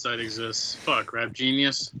that website exists. Fuck Rap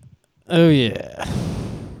Genius. Oh, yeah.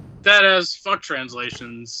 That has fuck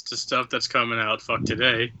translations to stuff that's coming out. Fuck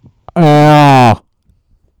today. Oh.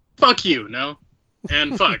 Fuck you, no?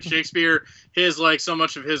 And fuck Shakespeare. So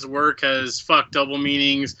much of his work has fuck double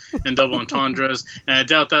meanings and double entendres. And I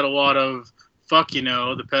doubt that a lot of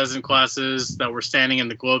the peasant classes that were standing in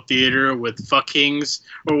the Globe Theater with fuck kings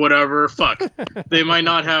or whatever. Fuck. They might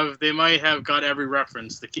have got every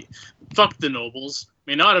reference. Fuck the nobles.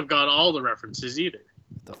 May not have got all the references either.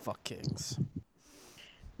 The fuck kings.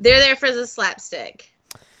 They're there for the slapstick.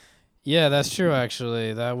 Yeah, that's true,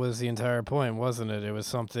 actually. That was the entire point, wasn't it? It was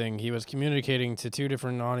something he was communicating to two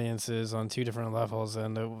different audiences on two different levels,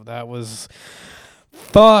 and that was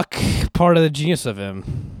part of the genius of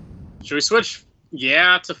him. Should we switch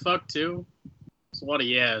to fuck too? It's a lot of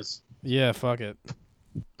yeahs. Yeah, fuck it.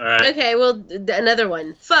 All right. Okay, well, another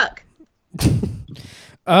one. Fuck.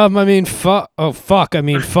 Fuck.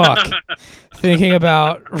 Thinking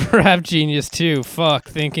about Rap Genius too. Fuck.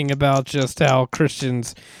 Thinking about just how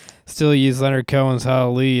Christians still use Leonard Cohen's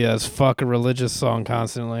Hallelujah as fuck a religious song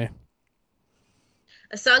constantly.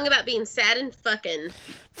 A song about being sad and fucking.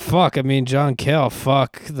 Fuck. John Cale.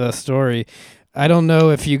 Fuck the story. I don't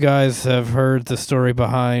know if you guys have heard the story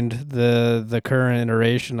behind the current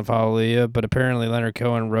iteration of Hallelujah, but apparently Leonard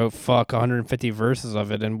Cohen wrote 150 verses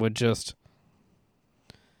of it and would just...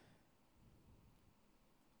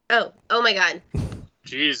 Oh my God.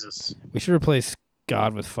 Jesus. We should replace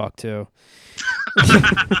God with fuck too.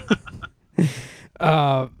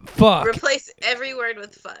 Fuck. Replace every word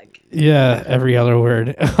with fuck. Yeah, every other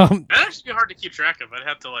word. That'd actually be hard to keep track of. I'd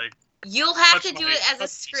have to You'll have to do it as a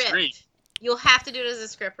script. You'll have to do it as a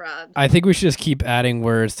script, Rob. I think we should just keep adding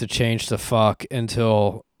words to change the fuck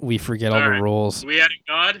until we forget all the rules. Are we adding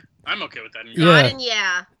God? I'm okay with that. God and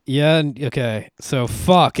yeah. Yeah, okay. So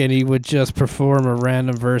fuck, and he would just perform a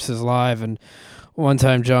random verses live, and one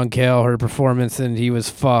time John Cale heard a performance and he was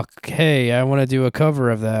fuck, hey, I want to do a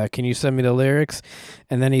cover of that. Can you send me the lyrics?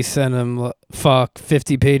 And then he sent him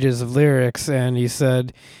 50 pages of lyrics, and he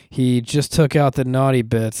said he just took out the naughty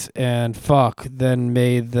bits and then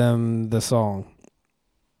made them the song.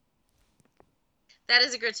 That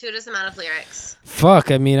is a gratuitous amount of lyrics.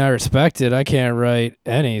 Fuck, I respect it. I can't write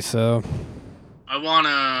any, so I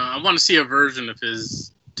wanna see a version of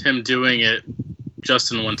him doing it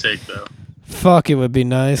just in one take though. Fuck, it would be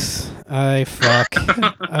nice. I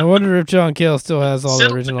wonder if John Cale still has all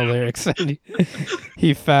the original lyrics. And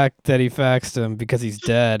he faxed him because he's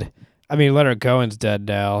dead. Leonard Cohen's dead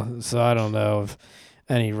now, so I don't know of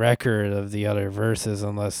any record of the other verses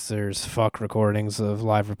unless there's fuck recordings of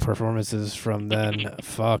live performances from then.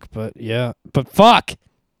 But fuck!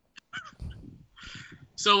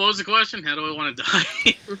 So what was the question? How do I want to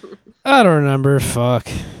die? I don't remember. Fuck.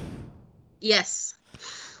 Yes.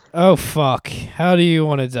 Oh, fuck. How do you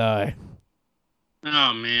want to die?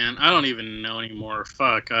 Oh, man. I don't even know anymore.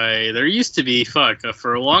 Fuck. There used to be fuck.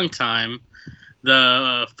 For a long time,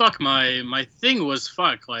 my thing was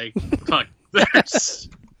fuck. Fuck. There's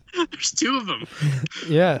two of them.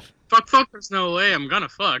 Yeah. Fuck, there's no way I'm gonna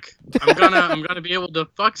fuck. I'm gonna be able to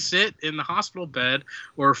fuck sit in the hospital bed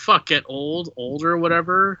or fuck get older,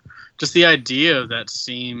 whatever. Just the idea of that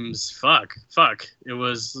seems fuck. It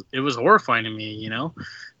was horrifying to me,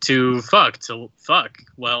 to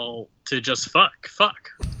just fuck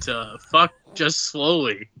just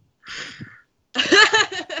slowly.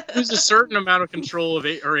 There's a certain amount of control of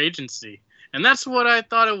or agency, and that's what I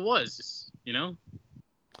thought it was,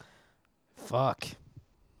 Fuck.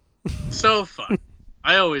 So fuck.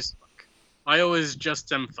 I always fuck. I always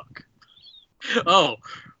just am fuck. Oh,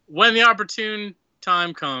 when the opportune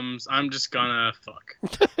time comes, I'm just gonna fuck.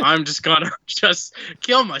 I'm just gonna just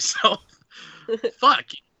kill myself.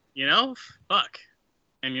 Fuck. Fuck.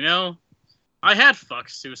 And I had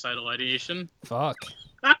suicidal ideation. Fuck.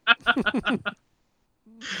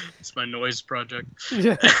 It's my noise project.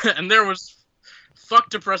 Yeah. And there was fuck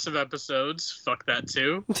depressive episodes. Fuck that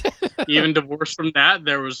too. Even divorced from that,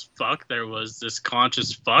 there was this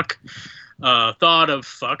conscious fuck. Thought of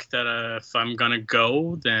fuck that if I'm gonna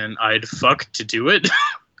go, then I'd fuck to do it.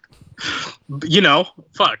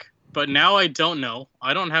 Fuck. but now I don't know.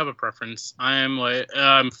 I don't have a preference. I'm like,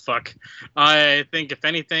 fuck. I think if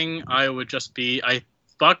anything, I would just be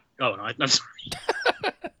fuck. Oh no, I'm sorry.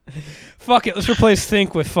 Fuck it. Let's replace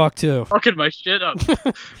think with fuck too. Fucking my shit up.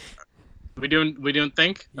 we doing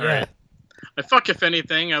think? Yeah. All right. I fuck if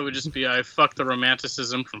anything, I would just be I fuck the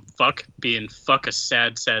romanticism from fuck being fuck a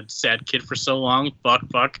sad kid for so long.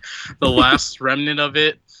 Fuck. The last remnant of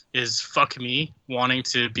it is fuck me wanting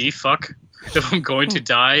to be fuck. If I'm going to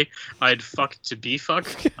die, I'd fuck to be fuck.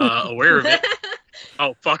 Aware of it.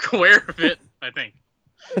 Oh, fuck, aware of it, I think.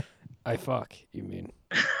 I fuck, you mean.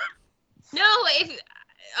 No,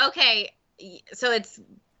 okay. So it's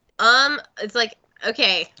like,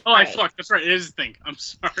 okay. Oh, right. I fuck. That's right. It is think. I'm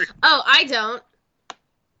sorry. Oh, I don't.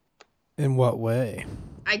 In what way?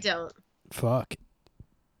 I don't. Fuck.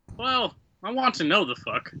 Well, I want to know the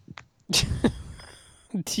fuck.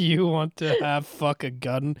 Do you want to have fuck a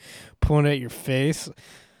gun pointed at your face?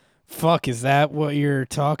 Fuck, is that what you're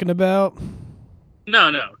talking about?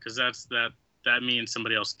 No, because that means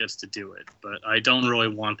somebody else gets to do it. But I don't really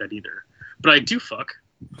want that either. But I do fuck.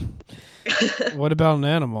 What about an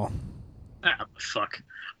animal? Ah, fuck.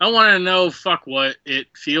 I want to know fuck what it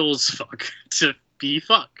feels fuck to be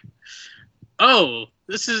fuck. Oh,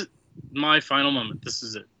 this is my final moment. This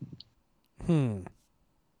is it.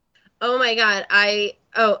 Oh my god,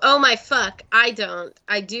 oh my fuck, I don't.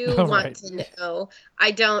 I do want to know. I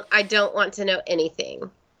don't want to know anything.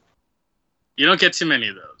 You don't get too many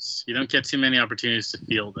of those. You don't get too many opportunities to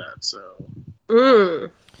feel that, so.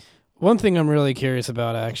 One thing I'm really curious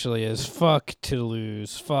about actually is fuck to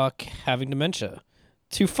lose, fuck having dementia,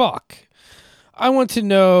 to fuck. I want to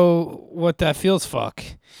know what that feels fuck,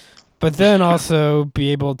 but then also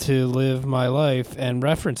be able to live my life and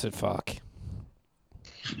reference it fuck.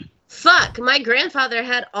 Fuck, my grandfather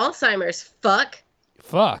had Alzheimer's. Fuck.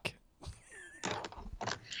 Fuck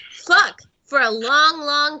For a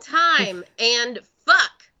long time. And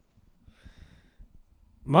fuck.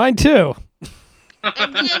 Mine too.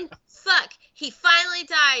 And then fuck. He finally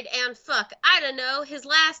died and fuck. I don't know. His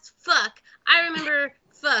last fuck. I remember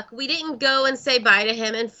fuck. We didn't go and say bye to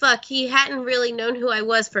him and fuck. He hadn't really known who I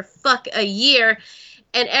was for fuck a year.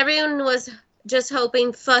 And everyone was just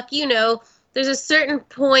hoping fuck, there's a certain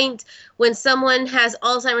point when someone has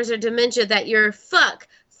Alzheimer's or dementia that you're fuck,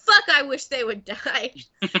 I wish they would die.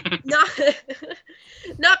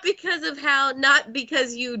 Not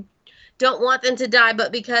because you don't want them to die,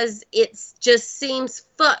 but because it just seems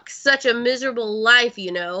fuck, such a miserable life,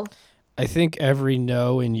 I think every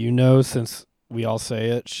no and since we all say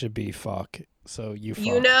it, should be fuck. So you fuck.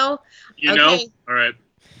 Okay. All right.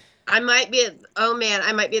 I might be at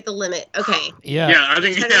the limit. Okay. Yeah, I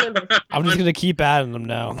think I'm just gonna keep adding them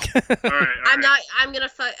now. All right. I'm gonna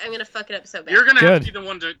fuck it up so bad. You're gonna have to be the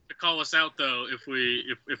one to call us out though if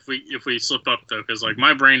we slip up though, because like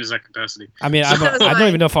my brain is at capacity. I mean, I don't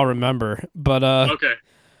even know if I'll remember, but okay.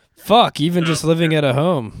 Fuck, even just living at a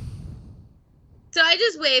home. So I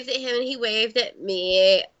just waved at him and he waved at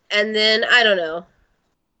me, and then I don't know.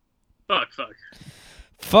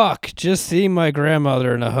 Fuck, just seeing my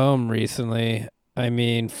grandmother in a home recently. I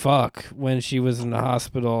mean, fuck, when she was in the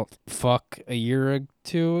hospital, fuck, a year or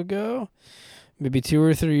two ago? Maybe 2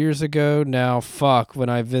 or 3 years ago. Now, fuck, when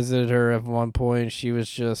I visited her at one point, I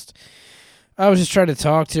was just trying to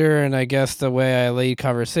talk to her, and I guess the way I lead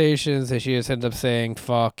conversations, she just ended up saying,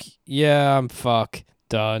 fuck, yeah, I'm fuck,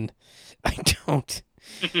 done. I don't.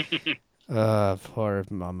 Poor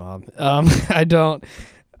my mom. I don't.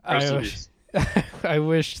 I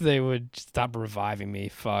wish they would stop reviving me.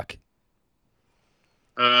 Fuck.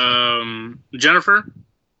 Jennifer?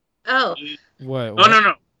 Oh. What? Oh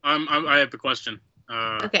no. I have a question.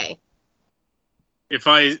 Okay. If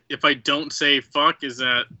I don't say fuck, is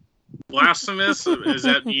that blasphemous? Is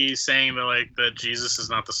that me saying that Jesus is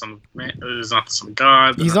not the son of man? Is not the son of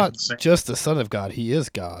God? He's not just the son of God. He is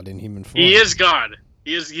God in human form. He is God.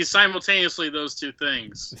 He's simultaneously those two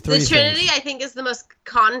things. The Trinity, I think, is the most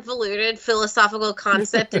convoluted philosophical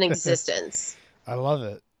concept in existence. I love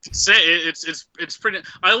it. It's pretty.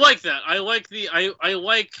 I like that.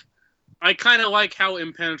 I kind of like how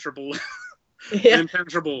impenetrable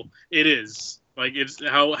impenetrable it is. Like it's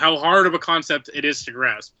how hard of a concept it is to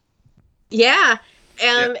grasp. Yeah.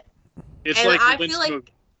 It's and like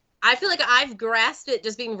I feel like I've grasped it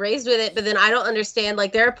just being raised with it, but then I don't understand.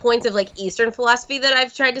 Like there are points of like Eastern philosophy that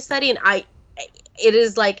I've tried to study, and it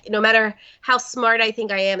is like no matter how smart I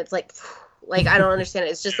think I am, it's like I don't understand it.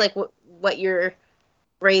 It's just like what you're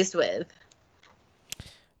raised with.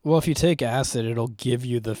 Well, if you take acid, it'll give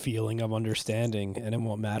you the feeling of understanding, and it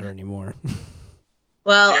won't matter anymore.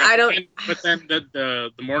 Well, I don't. But then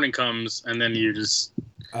the morning comes, and then you just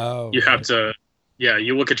Oh, You have to, yeah,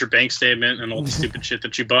 you look at your bank statement and all the stupid shit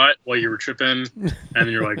that you bought while you were tripping, and then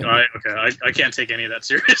you're like, I can't take any of that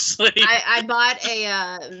seriously. I bought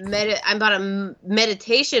a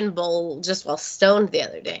meditation bowl just while stoned the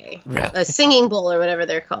other day. A singing bowl or whatever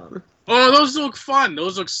they're called. Oh, those look fun.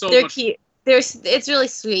 Those look so They're much. cute. It's really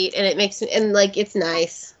sweet, and it's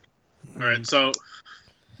nice. All right, so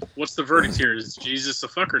what's the verdict here? Is Jesus a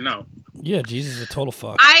fuck or no? Yeah, Jesus is a total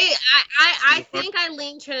fuck. I think I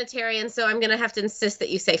lean Trinitarian, so I'm gonna have to insist that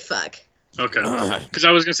you say fuck. Okay, because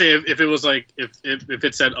I was gonna say if it was like if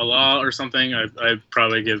it said Allah or something, I'd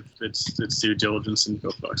probably give its due diligence and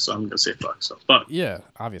go fuck. So I'm gonna say fuck. So fuck. Yeah,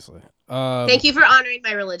 obviously. Thank you for honoring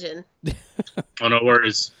my religion. Oh, no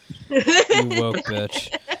worries. You woke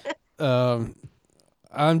bitch.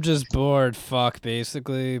 I'm just bored. Fuck,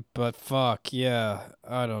 basically. But fuck, yeah.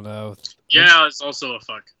 I don't know. Yeah, it's also a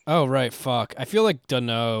fuck. Oh right, fuck. I feel like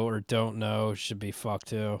dunno or don't know should be fuck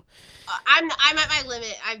too. I'm at my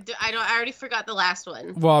limit. I already forgot the last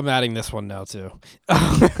one. Well, I'm adding this one now too, because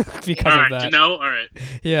All of right, that. you know, all right.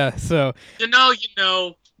 Yeah. So You know.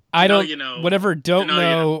 I don't. You know. Whatever don't You know,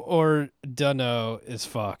 know or dunno is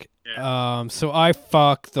fuck. Yeah. So I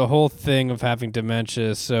fuck the whole thing of having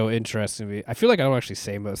dementia is so interesting to me. I feel like I don't actually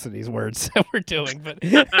say most of these words that we're doing, but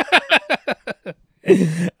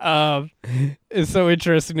it's so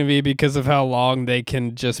interesting to me because of how long they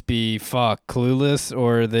can just be fuck clueless,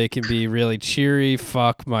 or they can be really cheery.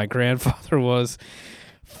 Fuck, my grandfather was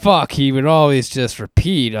fuck. He would always just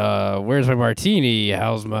repeat, "Where's my martini?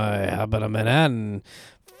 How about a Manhattan?"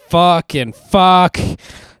 Fuck and fuck.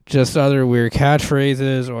 Just other weird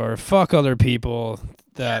catchphrases, or fuck other people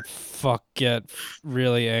that fuck get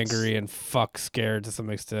really angry and fuck scared to some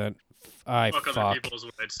extent. Fuck other people is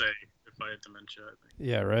what I'd say if I had dementia. I think.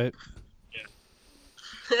 Yeah, right.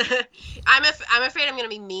 I'm afraid I'm gonna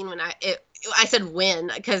be mean when I said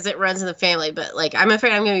when because it runs in the family, but like I'm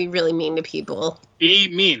afraid I'm gonna be really mean to people.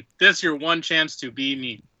 Be mean. That's your one chance to be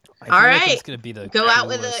mean. All right, it's gonna be the go out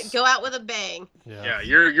with a bang. Yeah,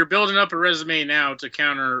 you're building up a resume now to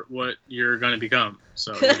counter what you're going to become.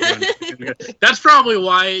 So that's probably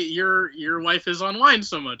why your wife is online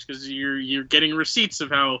so much, because you're getting receipts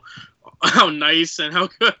of how nice and how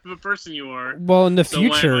good of a person you are. Well, in the So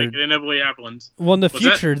future, when, like, it inevitably happens. Well, in the What's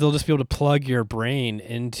future, they'll just be able to plug your brain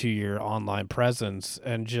into your online presence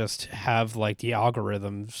and just have like the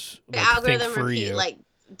algorithms The like, algorithm think for repeat you. like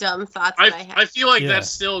dumb thoughts that I have. I feel like Yeah. that's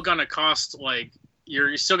still gonna cost, like,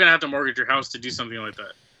 you're still gonna have to mortgage your house to do something like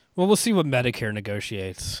that. Well, we'll see what Medicare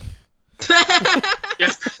negotiates.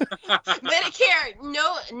 Yes. Medicare,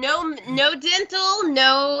 no dental,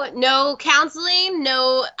 no counseling,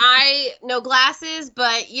 no glasses,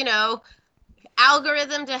 but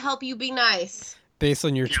algorithm to help you be nice. Based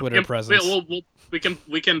on your Twitter presence.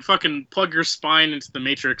 We can fucking plug your spine into the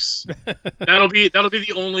matrix. That'll be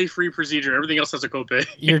the only free procedure. Everything else has a copay.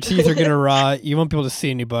 Your teeth are gonna rot. You won't be able to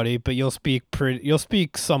see anybody, but you'll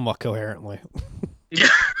speak somewhat coherently. Yeah.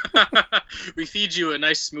 We feed you a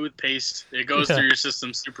nice smooth paste. It goes through your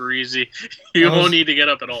system super easy. You won't need to get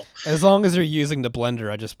up at all. As long as you're using the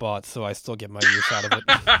blender I just bought, so I still get my use out of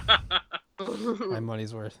it. My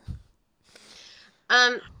money's worth.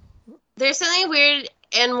 There's something weird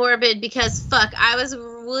and morbid because I was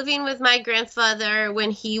living with my grandfather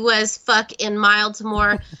when he was in mild to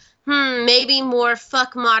more maybe more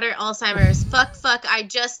moderate Alzheimer's. Fuck. I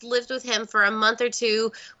just lived with him for a month or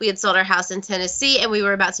two. We had sold our house in Tennessee and we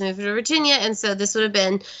were about to move to Virginia, and so this would have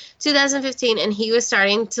been 2015, and he was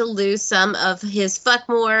starting to lose some of his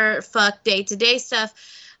day-to-day stuff.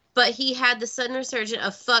 But he had the sudden resurgence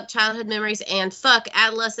of childhood memories and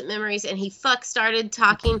adolescent memories, and he started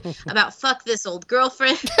talking about this old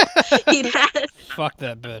girlfriend he'd had. Fuck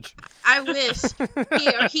that bitch. I wish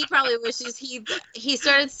he probably wishes he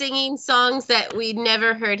started singing songs that we'd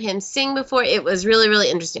never heard him sing before. It was really,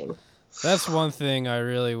 really interesting. That's one thing I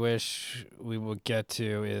really wish we would get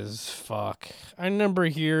to is fuck. I remember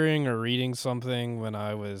hearing or reading something when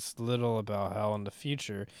I was little about how in the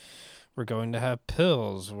future we're going to have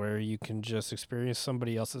pills where you can just experience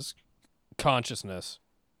somebody else's consciousness.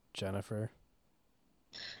 Jennifer.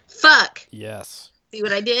 Fuck. Yes. See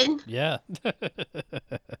what I did? Yeah.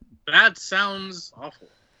 That sounds awful.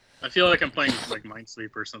 I feel like I'm playing like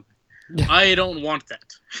Minesweeper or something. I don't want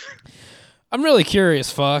that. I'm really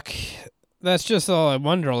curious, fuck. That's just all I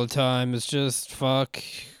wonder all the time is just fuck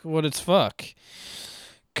what it's fuck.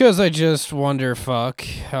 'Cause I just wonder, fuck,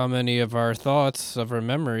 how many of our thoughts, of our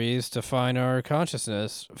memories, define our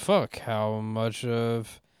consciousness. Fuck, how much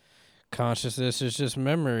of consciousness is just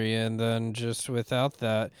memory, and then just without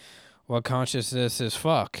that, what consciousness is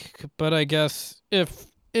fuck. But I guess if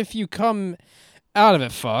you come Out of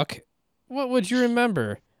it, fuck. What would you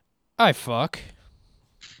remember? I fuck.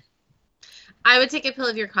 I would take a pill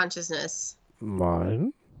of your consciousness.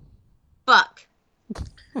 Mine? Fuck.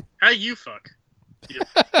 How you fuck? You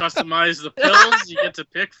customize the pills. You get to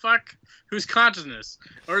pick fuck. Whose consciousness?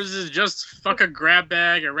 Or is it just fuck a grab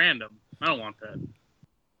bag at random? I don't want that.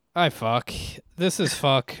 I fuck. This is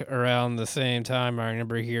fuck around the same time. I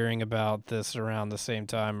remember hearing about this around the same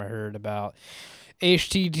time I heard about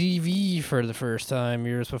HTTV for the first time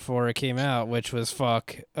years before it came out, which was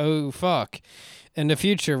fuck. Oh, fuck. In the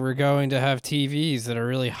future, we're going to have TVs that are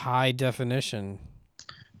really high definition.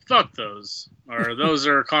 Fuck those. Or those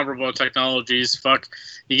are comparable technologies. Fuck.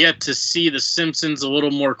 You get to see The Simpsons a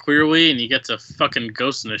little more clearly, and you get to fucking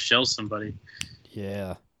Ghost in the Shell somebody.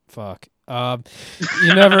 Yeah. Fuck.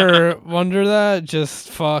 You never wonder that? Just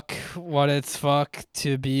fuck what it's fuck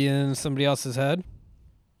to be in somebody else's head?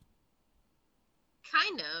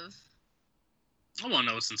 Kind of. I want to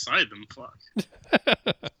know what's inside them. Fuck.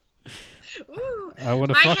 Ooh. I would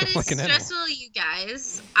have My fucked head is like an animal. stressful, you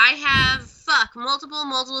guys. I have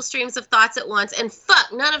multiple streams of thoughts at once, and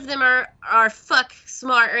none of them are fuck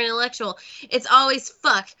smart or intellectual. It's always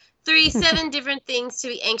fuck 7 different things to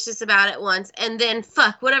be anxious about at once, and then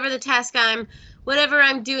fuck whatever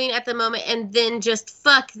I'm doing at the moment, and then just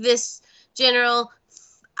fuck this general.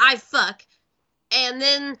 I fuck, and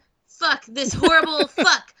then fuck this horrible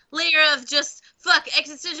fuck layer of just fuck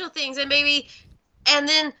existential things, and maybe. And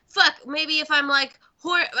then, fuck, maybe if I'm like,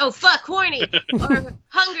 horny, or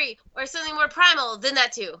hungry, or something more primal, then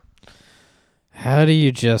that too. How do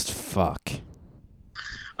you just fuck?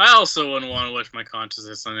 I also wouldn't want to wish my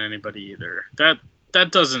consciousness on anybody either.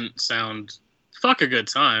 That doesn't sound fuck a good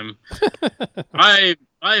time. I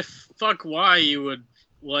fuck why you would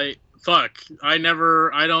like fuck. I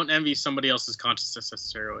don't envy somebody else's consciousness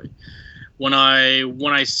necessarily. When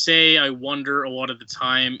I say I wonder a lot of the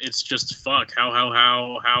time, it's just fuck. How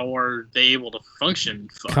are they able to function?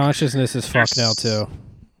 Fuck. Consciousness is fuck now too.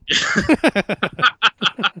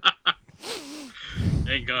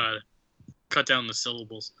 Thank God. Cut down the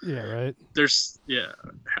syllables. Yeah, right.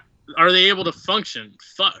 Are they able to function?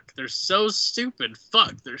 Fuck. They're so stupid.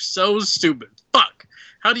 Fuck. They're so stupid. Fuck.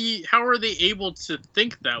 How are they able to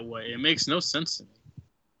think that way? It makes no sense to me.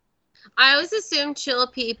 I always assume chill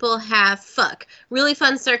people have really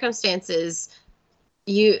fun circumstances.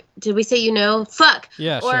 Did we say fuck?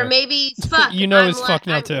 Yeah, or sure. Maybe fuck. Is fuck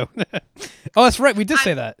now too. Oh, that's right. We did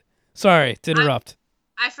say that. Sorry to interrupt.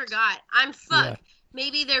 I forgot. I'm fuck. Yeah.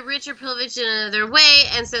 Maybe they're rich or privileged in another way,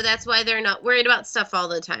 and so that's why they're not worried about stuff all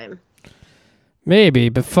the time. Maybe,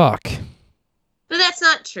 but fuck. But that's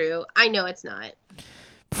not true. I know it's not.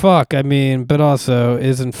 Fuck, I mean, but also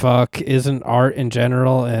isn't art in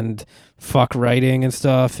general and fuck writing and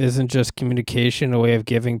stuff isn't just communication, a way of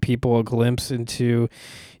giving people a glimpse into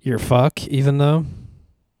your fuck, even though?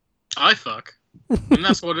 I fuck. And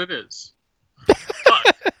that's what it is.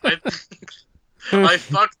 Fuck. I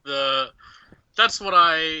fuck that's what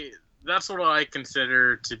I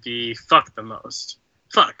consider to be fuck the most.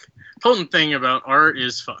 Fuck. Potent thing about art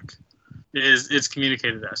is fuck. Is its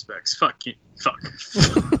communicated aspects. Fuck.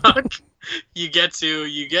 You get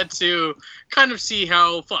to kind of see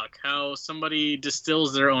how somebody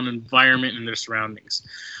distills their own environment and their surroundings.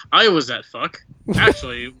 I was at fuck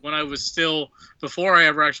actually when I was before I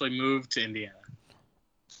ever actually moved to Indiana.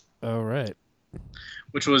 Oh right.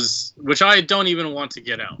 Which I don't even want to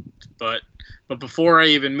get out, but before I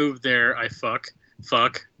even moved there, I fuck.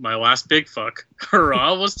 My last big fuck,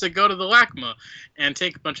 hurrah, was to go to the LACMA and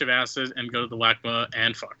take a bunch of acid and go to the LACMA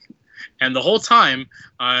and fuck. And the whole time,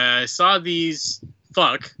 I saw these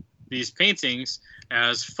paintings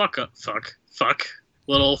as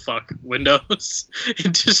little fuck windows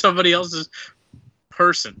into somebody else's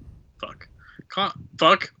person.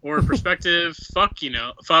 Fuck, or perspective, fuck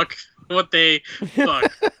what they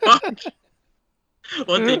fuck.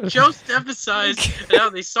 What they chose to emphasize and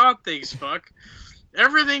how they saw things, fuck.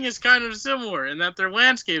 Everything is kind of similar in that they're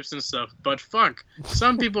landscapes and stuff, but fuck.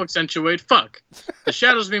 Some people accentuate fuck. The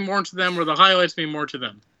shadows mean more to them, or the highlights mean more to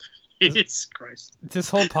them. Jesus Christ. This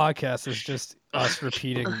whole podcast is just us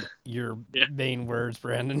repeating your main words,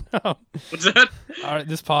 Brandon. What's that?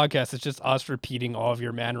 This podcast is just us repeating all of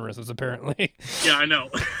your mannerisms, apparently. Yeah, I know.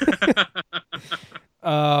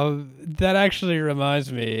 That actually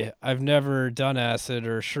reminds me, I've never done acid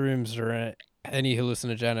or shrooms or any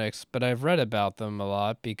hallucinogenics, but I've read about them a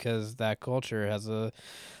lot because that culture has a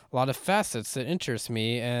lot of facets that interest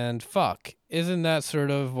me. And fuck, isn't that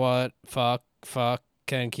sort of what fuck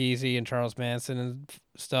Ken Kesey and Charles Manson and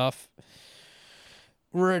stuff?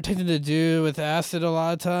 were attempting to do with acid a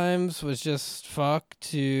lot of times was just fuck,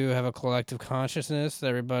 to have a collective consciousness that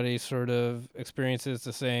everybody sort of experiences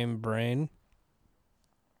the same brain.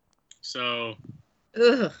 So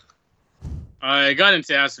Ugh. I got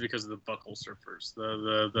into acid because of the butthole surfers.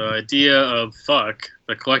 The idea of fuck,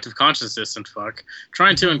 the collective consciousness and fuck,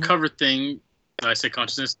 trying to uncover I say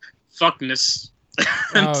consciousness, fuckness.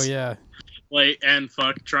 Oh yeah. And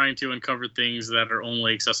fuck, trying to uncover things that are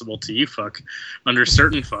only accessible to you, fuck, under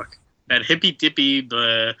certain fuck. That hippy dippy,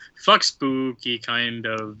 the fuck spooky kind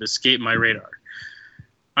of escape my radar.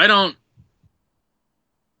 I don't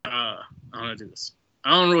want to do this. I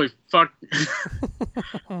don't really fuck.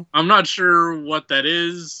 I'm not sure what that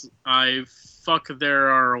is. There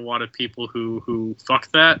are a lot of people who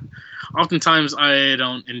fuck that. Oftentimes, I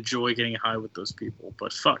don't enjoy getting high with those people,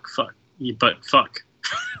 but fuck.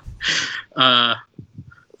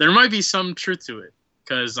 There might be some truth to it,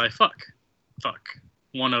 because I fuck.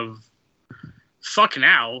 One of fuck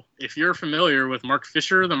now. If you're familiar with Mark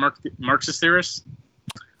Fisher, the Marxist theorist.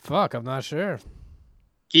 Fuck, I'm not sure.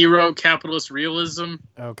 He wrote Capitalist Realism.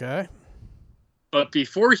 Okay. But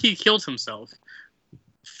before he killed himself,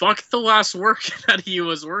 fuck, the last work that he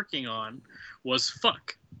was working on was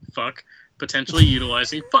fuck. Fuck, potentially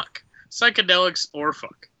utilizing fuck. Psychedelics or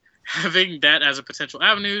fuck. Having that as a potential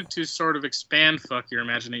avenue to sort of expand fuck your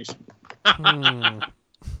imagination.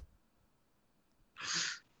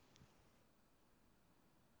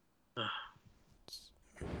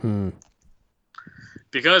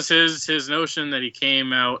 Because his notion that he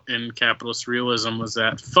came out in capitalist realism was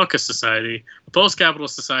that fuck a society. A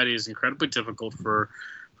post-capitalist society is incredibly difficult for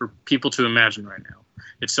people to imagine right now.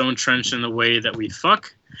 It's so entrenched in the way that we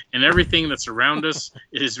fuck and everything that's around us.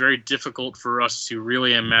 It is very difficult for us to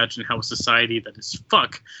really imagine how a society that is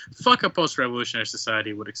fuck a post-revolutionary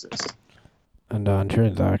society would exist. A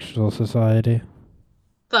non-transactional society.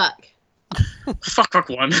 Fuck. Fuck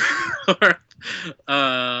one.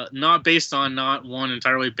 Not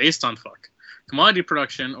entirely based on fuck. Commodity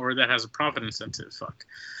production, or that has a profit incentive, fuck.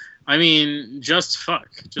 I mean, just fuck.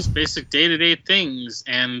 Just basic day-to-day things,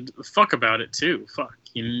 and fuck about it, too. Fuck.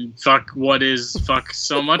 Fuck what is fuck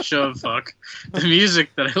so much of fuck. The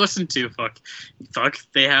music that I listen to, fuck. Fuck,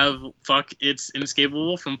 they have fuck, it's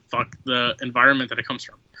inescapable from fuck the environment that it comes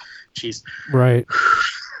from. Jeez. Right.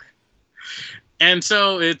 And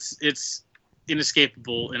so it's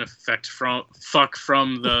inescapable, in effect, from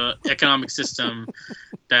the economic system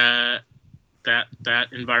that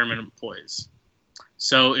environment employs.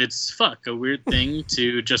 So it's a weird thing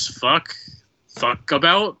to just fuck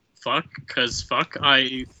about fuck, because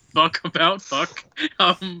I fuck about fuck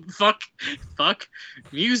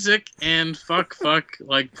music and fuck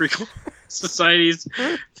like pre societies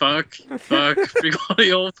fuck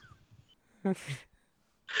pre-colonial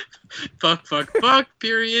fuck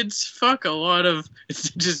periods, fuck a lot of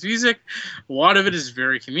indigenous music. A lot of it is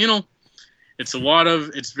very communal. It's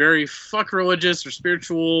very fuck religious or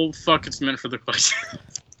spiritual. Fuck, it's meant for the collective.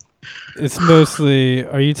 It's mostly,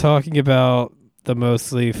 are you talking about the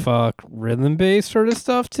mostly fuck rhythm based sort of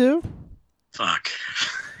stuff too? Fuck,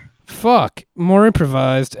 more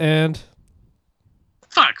improvised and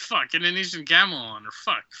fuck Indonesian gamelan, or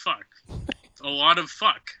fuck. A lot of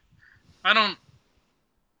fuck. I don't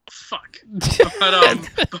fuck.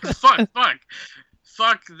 But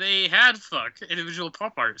fuck, they had fuck. Individual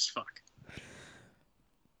pop artists fuck.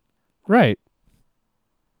 Right.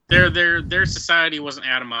 Their society wasn't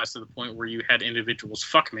atomized to the point where you had individuals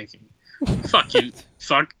fuck making. Fuck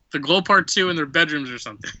the Glow Part 2 in their bedrooms or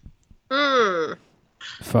something.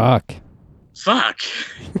 Fuck.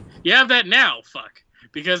 You have that now, fuck.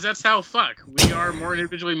 Because that's how fuck. We are more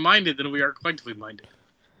individually minded than we are collectively minded.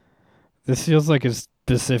 This feels like it's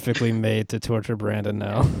specifically made to torture Brandon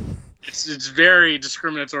now. It's very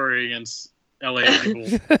discriminatory against LA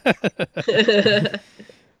people.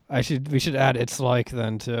 We should add it's like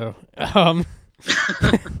then too. Well,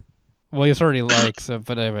 it's already like, so,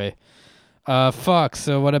 but anyway. Fuck.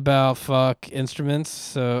 So what about fuck instruments?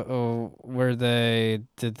 So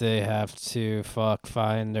did they have to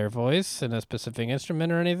find their voice in a specific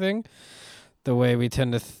instrument or anything? The way we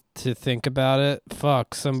tend to think about it.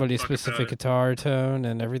 Fuck somebody's specific guitar tone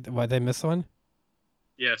and everything. Why they miss one?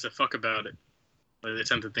 Yeah, it's a fuck about it. They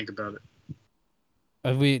tend to think about it.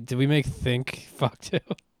 Did we make think fuck too?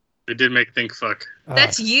 They did make think fuck.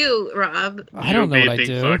 That's you, Rob. I don't know what I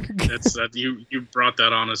do. Fuck. That's that you brought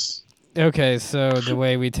that on us. Okay, so the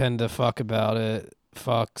way we tend to fuck about it,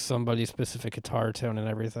 fuck somebody's specific guitar tone and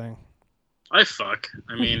everything. I fuck.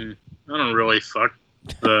 I mean, I don't really fuck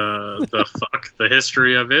the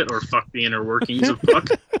history of it, or fuck the inner workings of fuck.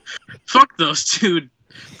 Fuck those two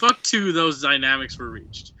Fuck two, those dynamics were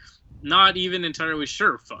reached. Not even entirely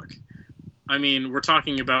sure fuck. I mean, we're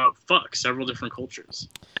talking about fuck, several different cultures.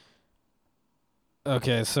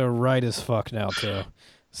 Okay, so right as fuck now too.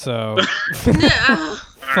 So No.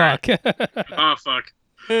 fuck. Oh, fuck.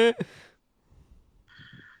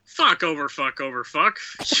 Fuck over fuck over fuck.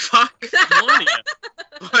 Fuck millennia.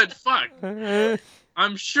 But fuck.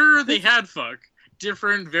 I'm sure they had fuck.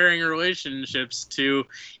 Different varying relationships to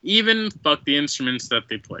even fuck the instruments that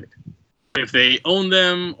they played. If they owned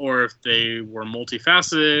them or if they were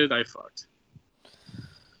multifaceted, I fucked.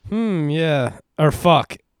 Yeah. Or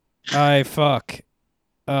fuck. I fuck.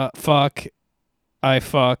 Fuck. I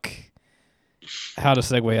fuck. How to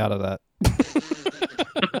segue out of that?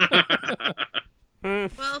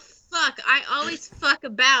 Well, fuck. I always fuck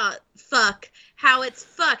about fuck. How it's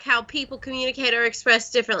fuck. How people communicate or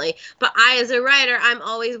express differently. But I, as a writer, I'm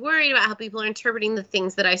always worried about how people are interpreting the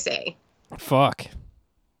things that I say. Fuck.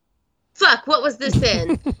 Fuck, what was this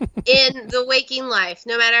in? In the waking life,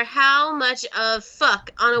 no matter how much of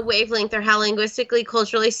fuck on a wavelength or how linguistically,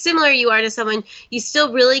 culturally similar you are to someone, you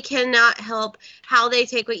still really cannot help how they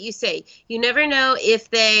take what you say. You never know if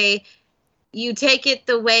you take it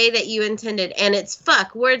the way that you intended, and it's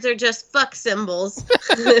fuck. Words are just fuck symbols.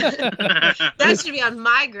 That should be on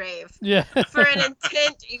my grave. Yeah. For an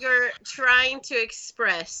intent you're trying to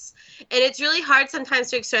express. And it's really hard sometimes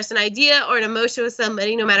to express an idea or an emotion with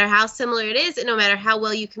somebody, no matter how similar it is and no matter how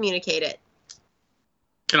well you communicate it.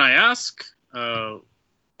 Can I ask,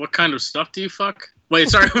 what kind of stuff do you fuck? Wait,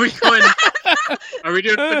 sorry, are we going? Are we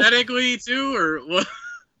doing phonetically too, or what?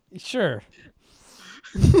 Sure.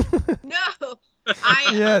 No.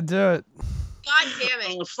 Yeah, do it. God damn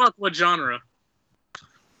it. Oh, fuck, what genre?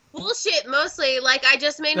 Bullshit, mostly. Like, I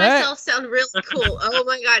just made myself sound really cool. Oh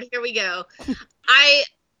my god, here we go.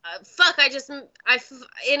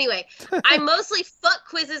 Anyway, I mostly fuck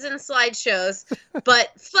quizzes and slideshows, but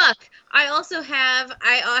fuck, I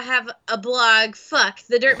have a blog, fuck,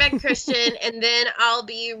 The Dirtbag Christian, and then I'll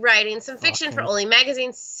be writing some fiction for Only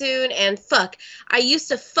Magazine soon, and fuck, I used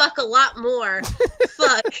to fuck a lot more,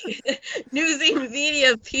 fuck, newsy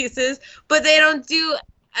media pieces, but they don't do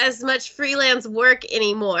as much freelance work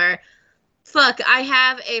anymore. Fuck, I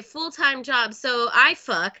have a full-time job, so I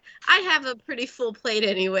have a pretty full plate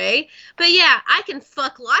anyway. But yeah, I can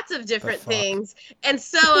fuck lots of different things. And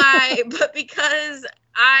so but because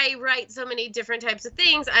I write so many different types of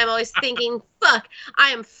things, I'm always thinking, fuck,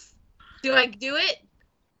 do I do it?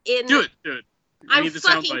 Do it. I'm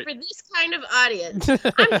fucking for this kind of audience.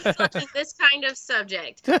 I'm fucking this kind of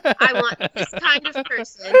subject. I want this kind of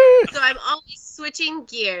person. So I'm always switching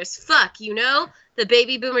gears. Fuck, the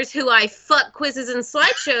baby boomers who I fuck quizzes and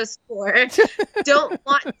slideshows for don't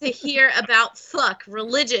want to hear about fuck,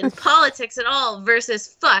 religion, politics at all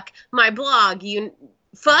versus fuck, my blog.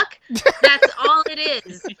 Fuck, that's all it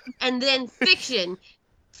is. And then fiction.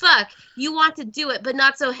 Fuck, you want to do it, but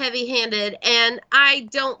not so heavy-handed, and I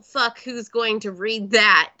don't fuck who's going to read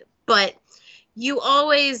that, but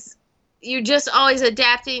you're just always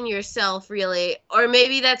adapting yourself, really, or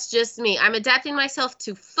maybe that's just me. I'm adapting myself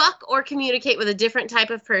to fuck or communicate with a different type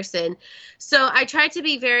of person, so I try to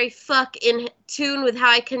be very fuck in tune with how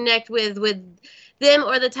I connect with them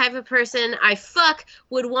or the type of person I fuck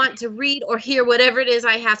would want to read or hear whatever it is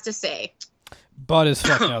I have to say. Butt is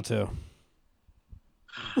fuck now, too.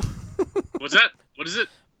 What's that? What is it?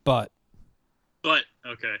 Butt.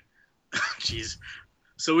 Okay. Jeez.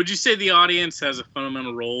 So would you say the audience has a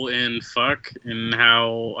fundamental role in fuck and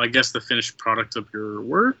how, I guess, the finished product of your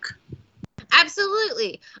work?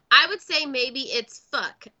 Absolutely. I would say maybe it's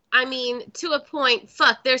fuck. I mean, to a point,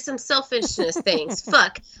 fuck. There's some selfishness things.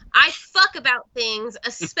 Fuck. I fuck about things,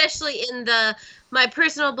 especially in my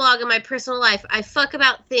personal blog and my personal life. I fuck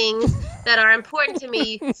about things that are important to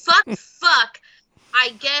me. Fuck.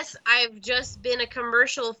 I guess I've just been a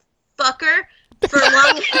commercial fucker for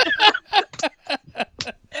long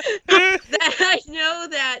that I know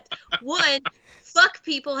that, one, fuck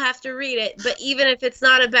people have to read it, but even if it's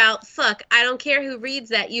not about fuck, I don't care who reads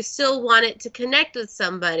that. You still want it to connect with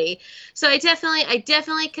somebody. So I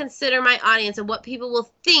definitely consider my audience and what people will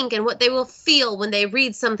think and what they will feel when they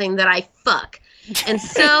read something that I fuck. And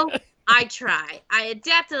so I try. I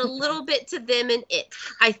adapted a little bit to them and it.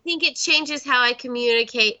 I think it changes how I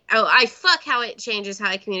communicate. Oh, I fuck how it changes how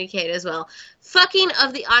I communicate as well. Fucking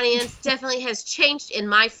of the audience definitely has changed in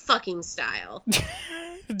my fucking style.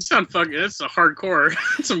 It's not fucking. That's a hardcore.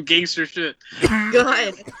 Some gangster shit. Go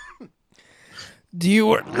ahead. Do you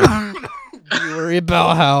worry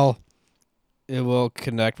about how it will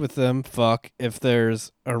connect with them? Fuck, if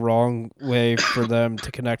there's a wrong way for them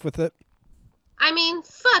to connect with it? I mean,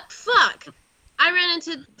 fuck. I run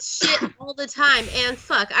into shit all the time, and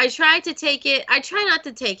fuck, I try not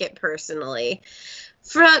to take it personally.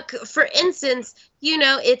 For instance,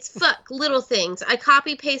 it's fuck little things. I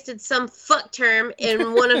copy pasted some fuck term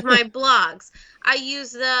in one of my blogs. I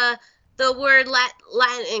use the word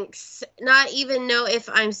Latinx, not even know if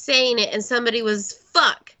I'm saying it, and somebody was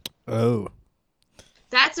fuck. Oh.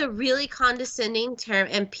 That's a really condescending term,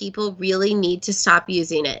 and people really need to stop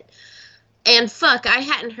using it. And fuck, I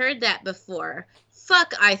hadn't heard that before.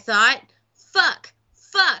 Fuck, I thought. Fuck.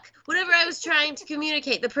 Whatever I was trying to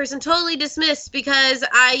communicate, the person totally dismissed because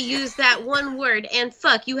I used that one word. And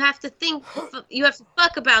fuck, you have to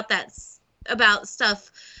fuck about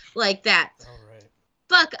stuff like that. All right.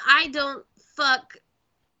 Fuck, I don't fuck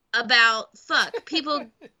about fuck.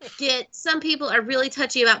 Some people are really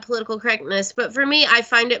touchy about political correctness, but for me, I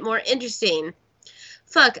find it more interesting.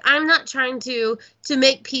 Fuck, I'm not trying to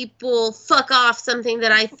make people fuck off something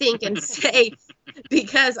that I think and say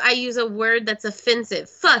because I use a word that's offensive.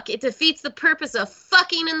 Fuck, it defeats the purpose of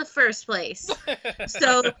fucking in the first place.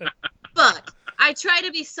 So, fuck. I try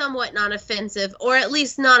to be somewhat non-offensive, or at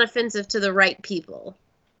least non-offensive to the right people.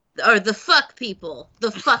 Or the fuck people.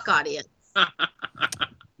 The fuck audience.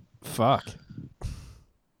 Fuck.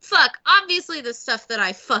 Fuck, obviously the stuff that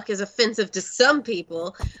I fuck is offensive to some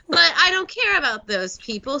people, but I don't care about those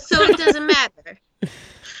people, so it doesn't matter.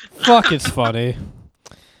 Fuck, it's funny.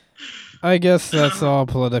 I guess that's all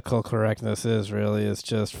political correctness is, really. It's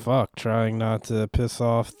just fuck, trying not to piss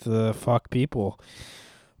off the fuck people.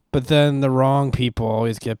 But then the wrong people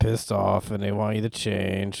always get pissed off and they want you to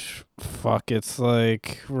change. Fuck, it's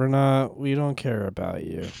like, we don't care about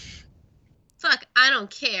you. Fuck, I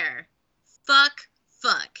don't care. Fuck.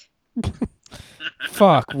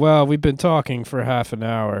 Fuck, well, we've been talking for half an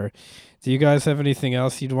hour. Do you guys have anything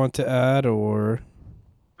else you'd want to add, or?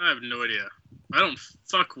 I have no idea. I don't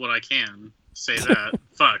fuck what I can say that.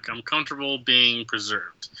 Fuck, I'm comfortable being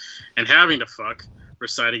preserved. And having to fuck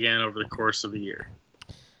recite again over the course of a year.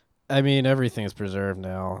 I mean, everything's preserved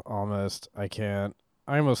now, almost. I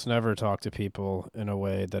almost never talk to people in a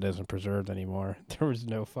way that isn't preserved anymore. There was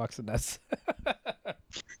no fucks in that.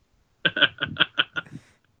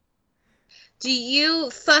 Do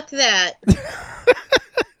you fuck that?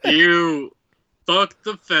 Do you fuck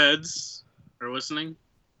the feds are listening?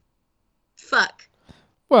 Fuck.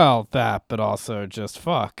 Well, that, but also just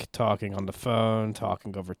fuck. Talking on the phone,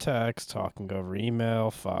 talking over text, talking over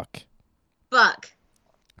email, fuck. Fuck.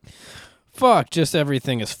 Fuck, just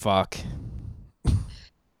everything is fuck.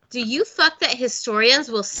 Do you fuck that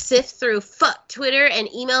historians will sift through fuck Twitter and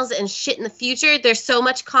emails and shit in the future? There's so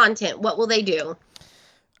much content. What will they do?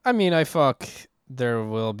 I mean, there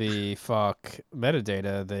will be fuck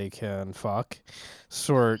metadata they can fuck,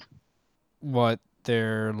 sort what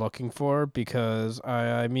they're looking for, because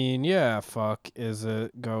I mean, yeah, fuck, is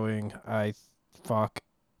it going, fuck,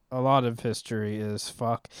 a lot of history is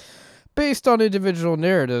fuck. Based on individual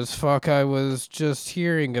narratives, fuck, I was just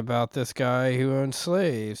hearing about this guy who owned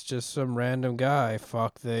slaves, just some random guy,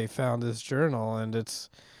 fuck, they found this journal, and it's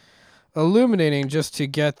illuminating just to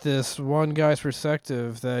get this one guy's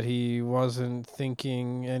perspective that he wasn't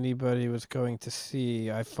thinking anybody was going to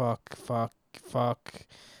see. I fuck.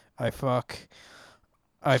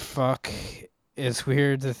 It's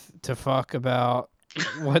weird to fuck about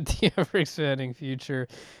what the ever-expanding future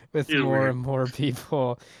with more and more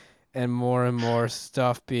people and more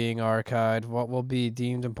stuff being archived, what will be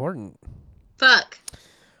deemed important. Fuck.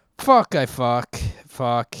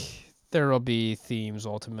 Fuck. There will be themes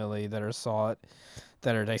ultimately that are sought,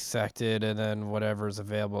 that are dissected, and then whatever's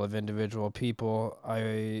available of individual people.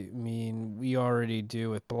 I mean, we already do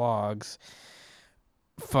with blogs.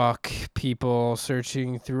 Fuck people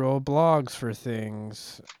searching through old blogs for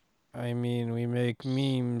things. I mean, we make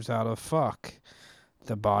memes out of fuck.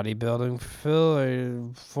 The bodybuilding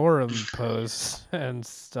forum posts and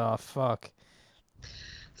stuff. Fuck.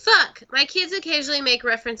 Fuck. My kids occasionally make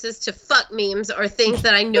references to fuck memes or things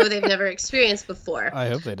that I know they've never experienced before. I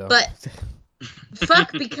hope they don't. But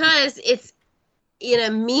fuck, because it's in a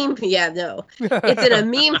meme. Yeah, no. It's in a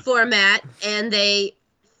meme format, and they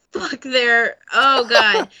fuck their. Oh,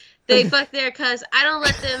 God. They fuck their cuz I don't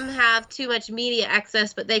let them have too much media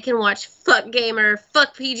access, but they can watch fuck gamer,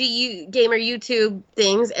 fuck PG gamer YouTube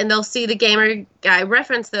things, and they'll see the gamer guy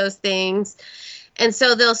reference those things. And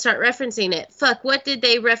so they'll start referencing it. Fuck, what did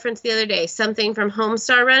they reference the other day? Something from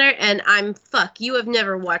Homestar Runner? And fuck, you have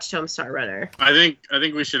never watched Homestar Runner. I think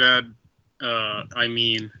we should add I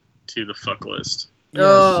mean to the fuck list.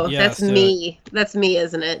 Yes, that's me. That's me,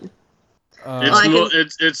 isn't it? I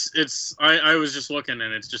was just looking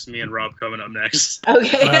and it's just me and Rob coming up next.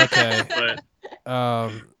 Okay. Okay. But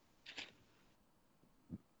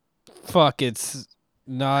fuck, it's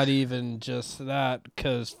not even just that,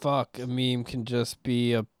 because fuck, a meme can just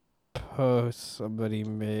be a post somebody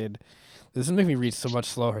made. This is making me read so much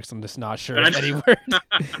slower because I'm just not sure of any word.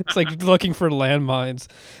 It's like looking for landmines.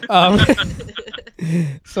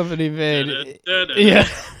 Somebody made. Yeah.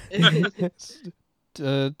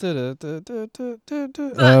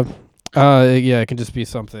 Yeah, it can just be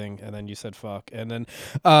something, and then you said fuck, and then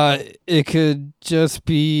it could just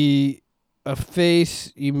be a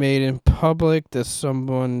face you made in public that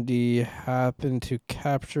somebody happened to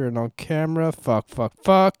capture it on camera. Fuck. Fuck.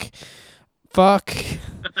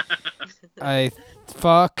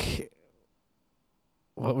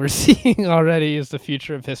 What we're seeing already is the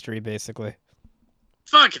future of history, basically.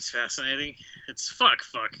 Fuck, it's fascinating. It's fuck.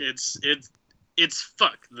 It's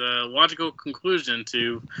fuck. The logical conclusion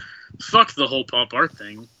to fuck the whole pop art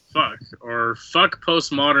thing. Fuck. Or fuck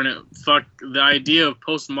postmodern. Fuck. The idea of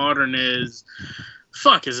postmodern is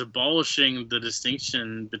abolishing the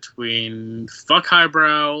distinction between fuck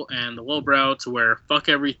highbrow and the lowbrow to where fuck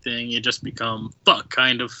everything, you just become fuck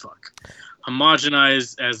kind of fuck.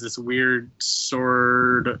 Homogenized as this weird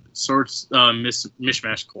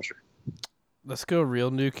mishmash culture. Let's go real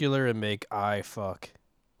nuclear and make I fuck.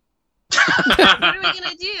 What are we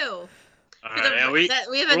gonna do? We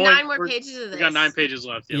have 9 more pages of this. We got 9 pages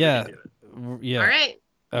left. Yeah. All right.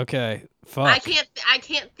 Okay. Fuck. I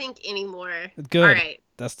can't think anymore. Good. All right.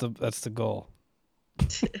 That's the goal.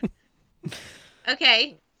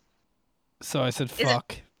 Okay. So I said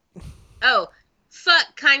fuck. Oh,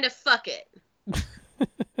 fuck! Kind of fuck it.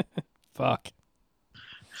 Fuck.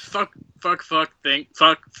 Think.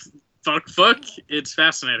 Fuck. It's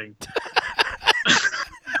fascinating.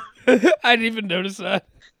 I didn't even notice that.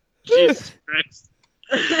 Jesus Christ.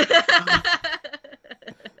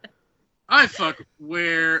 I fuck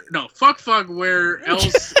where where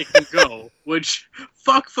else it can go. Which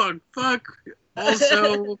fuck also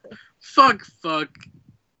fuck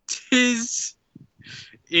tis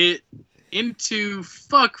it into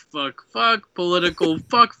fuck political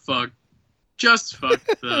fuck just fuck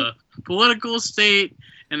the political state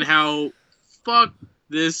and how fuck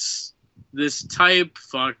this type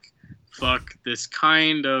fuck this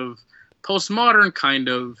kind of postmodern kind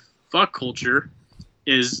of fuck culture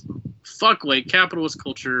is fuck like capitalist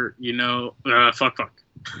culture, fuck.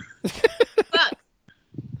 Fuck.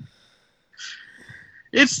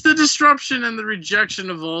 It's the disruption and the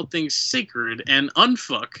rejection of all things sacred and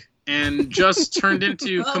unfuck and just turned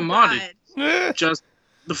into commodity. God. Just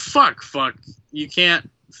the fuck. You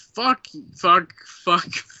can't fuck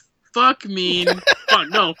mean fuck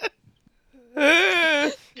no.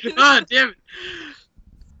 God damn it.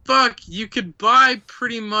 Fuck, you could buy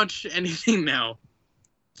pretty much anything now.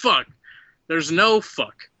 Fuck. There's no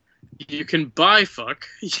fuck. You can buy fuck.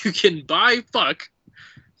 You can buy fuck.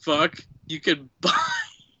 Fuck. You could buy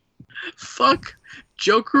fuck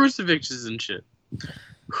Joe crucifixes and shit.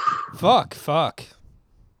 Fuck.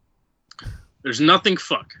 There's nothing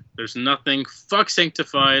fuck. There's nothing fuck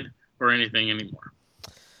sanctified or anything anymore.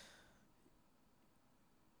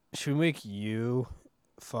 Should we make you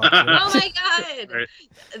fuck? Oh my god. Right.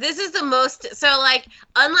 This is the most, so like,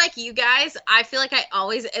 unlike you guys, I feel like I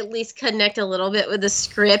always at least connect a little bit with the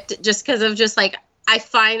script just because of just like, I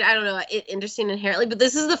find, I don't know, it interesting inherently, but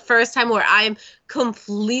this is the first time where I'm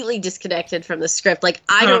completely disconnected from the script. Like,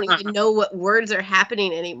 I don't even know what words are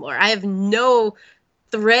happening anymore. I have no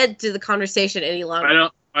thread to the conversation any longer.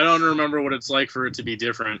 I don't remember what it's like for it to be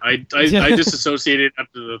different. I disassociated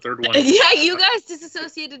after the third one. Yeah, you guys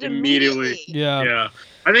disassociated immediately. Yeah.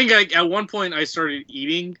 I think at one point I started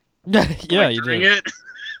eating. Yeah, you during did.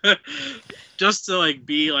 it, just to like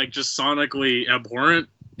be like just sonically abhorrent.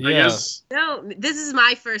 Yeah. I guess. No, this is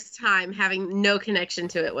my first time having no connection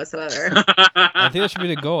to it whatsoever. I think that should be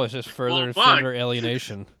the goal. It's just further and further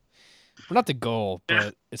alienation. Well, not the goal,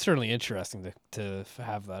 but it's certainly interesting to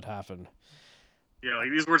have that happen. Yeah,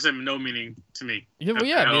 like these words have no meaning to me. Yeah, well,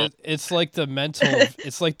 yeah. I mean, it's like the mental.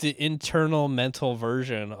 It's like the internal mental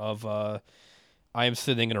version of I am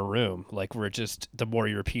sitting in a room. Like where just the more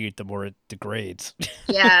you repeat, the more it degrades.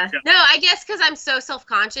 Yeah. No, I guess because I'm so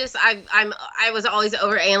self-conscious, I was always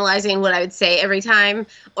overanalyzing what I would say every time,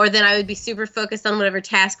 or then I would be super focused on whatever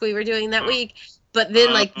task we were doing that week. But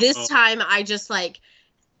then like this time, I just like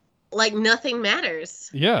nothing matters.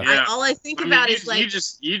 Yeah. All I think about is like you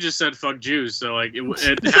just said fuck Jews, so like it well,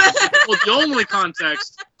 the only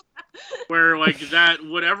context where like that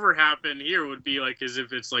whatever happened here would be like as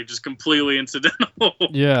if it's like just completely incidental.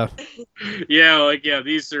 Yeah.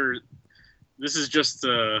 This is just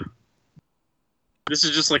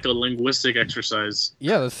like a linguistic exercise.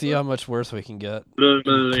 Yeah, let's see how much worse we can get.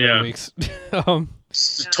 Yeah. Weeks.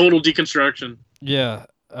 Total deconstruction. Yeah.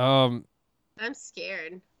 I'm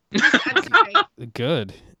scared. I'm sorry.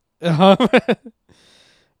 Good.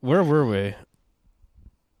 Where were we?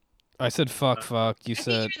 I said fuck. You I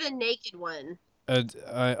said. think you're the naked one.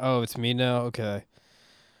 Oh, it's me now. Okay.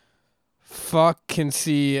 Fuck can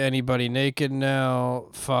see anybody naked now.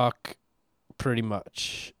 Fuck, pretty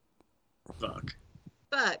much. Fuck.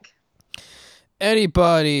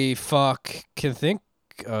 Anybody fuck can think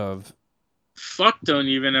of. Fuck don't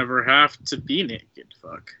even ever have to be naked.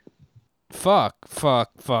 Fuck. Fuck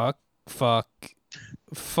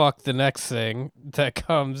the next thing that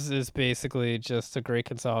comes is basically just a great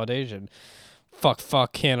consolidation. Fuck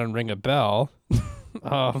can't unring a bell.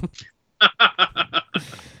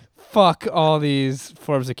 Fuck all these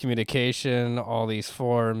forms of communication, all these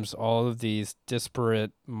forms, all of these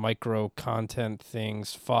disparate micro content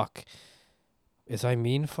things. Fuck. Is I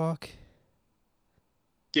mean fuck?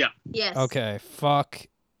 Yeah. Yes. Okay. Fuck,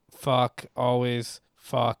 always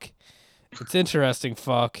fuck. It's interesting,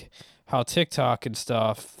 fuck, how TikTok and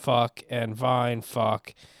stuff, fuck, and Vine,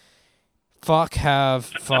 fuck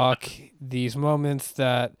have these moments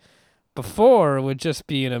that before would just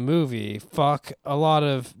be in a movie. Fuck, a lot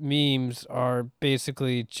of memes are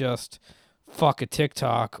basically just fuck a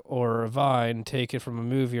TikTok or a Vine taken from a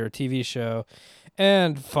movie or a TV show.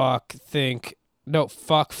 And fuck,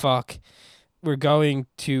 we're going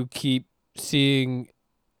to keep seeing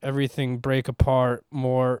everything break apart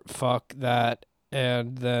more, fuck that,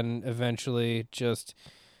 and then eventually just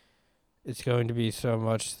it's going to be so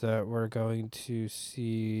much that we're going to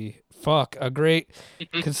see a great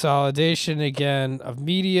consolidation again of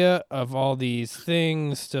media, of all these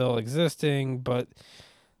things still existing, but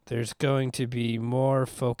there's going to be more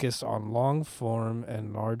focus on long form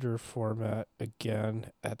and larger format again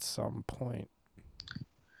at some point.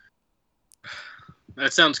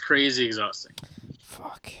 That sounds crazy exhausting.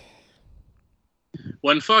 Fuck.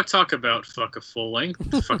 When fuck talk about fuck a full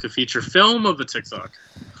length, fuck a feature film of a TikTok.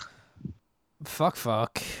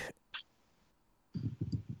 Fuck.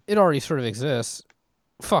 It already sort of exists.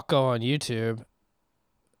 Fuck go on YouTube.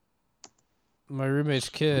 My roommate's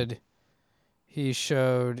kid, he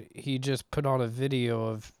just put on a video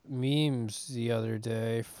of memes the other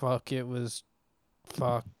day.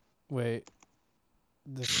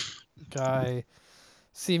 This guy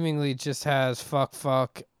seemingly just has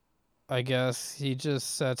fuck. I guess he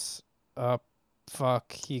just sets up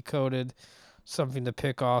fuck. He coded something to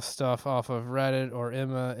pick off stuff off of Reddit or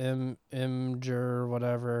Imgur,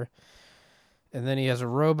 whatever. And then he has a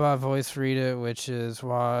robot voice read it, which is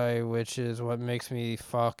what makes me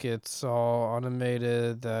fuck. It's all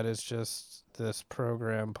automated. That is just this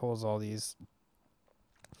program pulls all these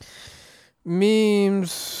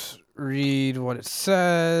memes, read what it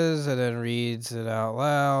says, and then reads it out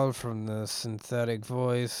loud from the synthetic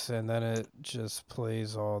voice, and then it just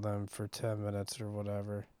plays all of them for 10 minutes or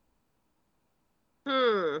whatever.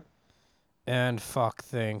 And fuck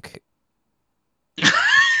think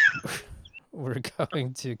we're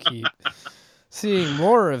going to keep seeing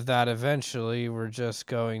more of that eventually. We're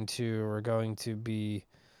going to be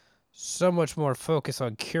so much more focused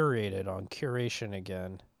on curation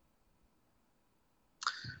again.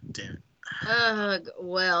 Damn it.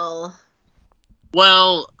 Well,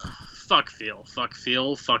 fuck feel,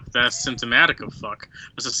 that's symptomatic of fuck.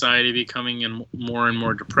 A society becoming more and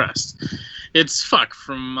more depressed. It's fuck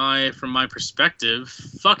from my perspective.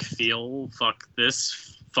 Fuck feel, fuck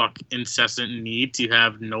this, fuck incessant need to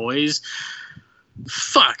have noise.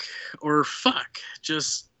 Fuck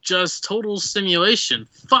just total stimulation.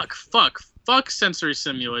 Fuck sensory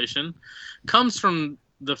stimulation comes from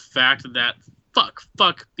the fact that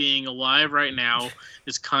fuck being alive right now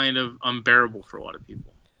is kind of unbearable for a lot of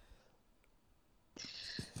people.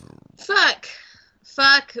 Fuck,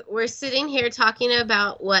 we're sitting here talking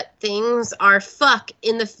about what things are fuck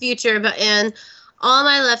in the future, and all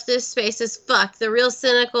my leftist space is fuck. The real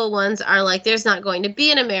cynical ones are like, there's not going to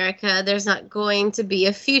be an America, there's not going to be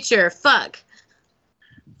a future. Fuck,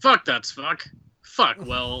 that's fuck.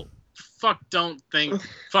 Well, fuck don't think.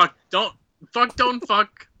 Fuck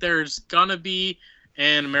there's gonna be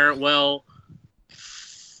an America. Well,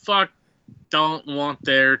 fuck don't want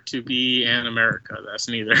there to be an America. That's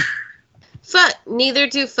neither. Fuck, neither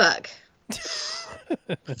do fuck.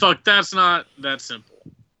 Fuck, that's not that simple.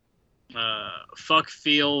 Fuck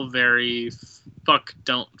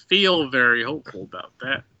don't feel very hopeful about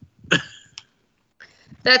that.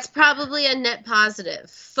 That's probably a net positive.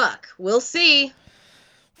 Fuck, we'll see.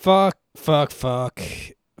 Fuck.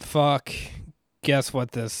 Guess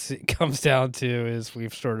what this comes down to is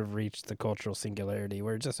we've sort of reached the cultural singularity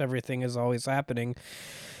where just everything is always happening.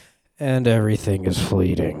 And everything is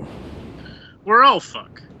fleeting. We're all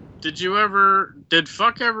fuck. Did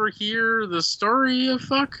fuck ever hear the story of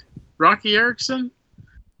fuck? Rocky Erickson?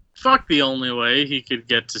 Fuck, the only way he could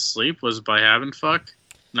get to sleep was by having fuck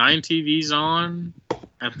 9 TVs on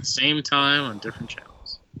at the same time on different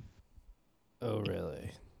channels. Oh, really?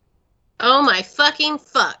 Oh my fucking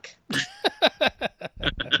fuck.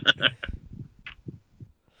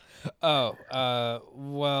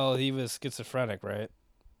 Well, he was schizophrenic, right?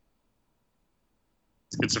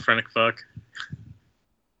 Schizophrenic fuck.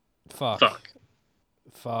 Fuck. Fuck.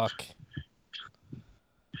 Fuck.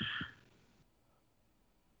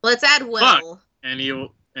 Let's add well. Fuck. And he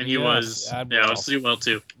Yes, was add yeah, well. I'll see well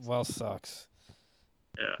too. Well sucks.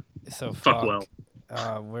 Yeah. So Fuck well.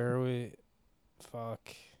 Where are we? Fuck.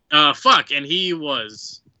 Fuck, and he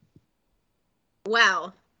was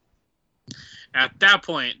Wow. at that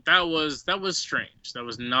point. That was strange. That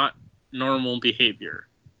was not normal behavior.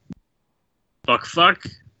 Fuck.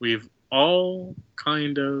 We've all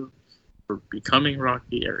kind of were becoming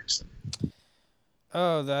Rocky Erickson.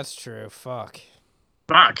 Oh, that's true. Fuck.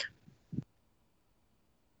 Fuck.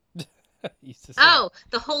 Used to say- Oh,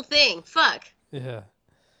 the whole thing. Fuck. Yeah.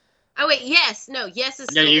 Oh wait, yes. No, yes is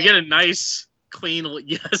Yeah, still you there. get a nice clean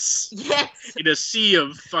yes. Yes. In a sea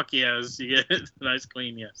of fuck yes, you get a nice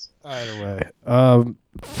clean yes. Either way.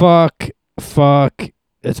 Fuck.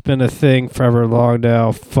 It's been a thing forever long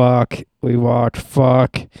now. Fuck. We watch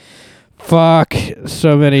fuck.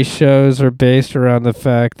 So many shows are based around the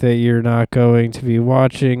fact that you're not going to be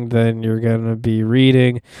watching, then you're going to be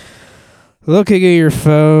reading. Looking at your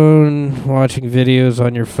phone, watching videos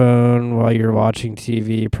on your phone while you're watching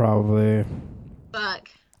TV, probably. Fuck.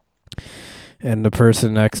 And the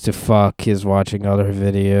person next to fuck is watching other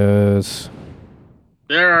videos.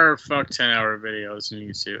 There are fuck 10-hour videos on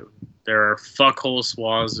YouTube. There are fuck whole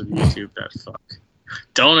swaths of YouTube that fuck.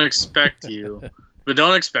 Don't expect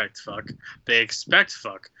fuck. They expect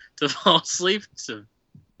fuck to fall asleep to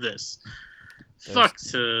this. Fuck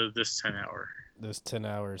to this 10-hour. Those 10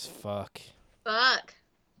 hours, fuck. Fuck.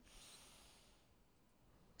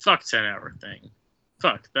 Fuck 10-hour thing.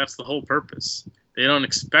 Fuck, that's the whole purpose. They don't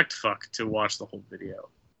expect fuck to watch the whole video.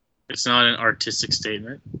 It's not an artistic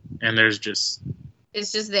statement, and It's just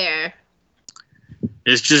there.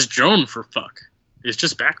 it's just drone for fuck. It's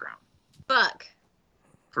just background Fuck.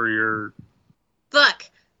 for your. Fuck.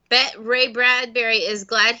 Bet Ray Bradbury is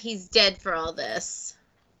glad he's dead for all this.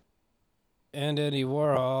 And Andy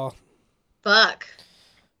Warhol. Fuck.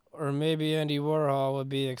 Or maybe Andy Warhol would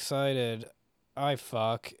be excited. I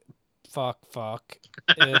fuck.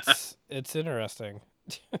 It's interesting.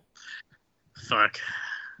 Fuck.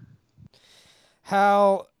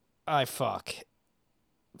 How I fuck.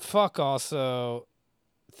 Fuck also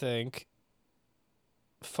think.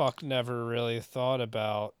 Fuck never really thought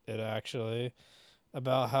about it actually.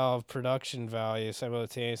 About how production values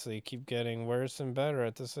simultaneously keep getting worse and better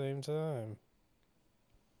at the same time.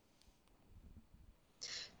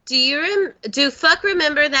 Do fuck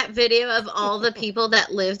remember that video of all the people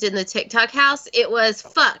that lived in the TikTok house? It was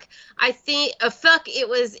fuck. I think fuck. It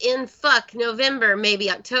was in fuck November, maybe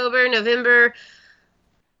October, November.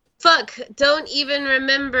 Fuck. Don't even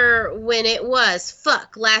remember when it was.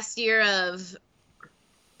 Fuck. Last year of.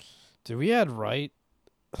 Did we add right?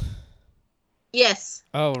 Yes,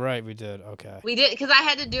 Oh, right, we did. Okay. we did because I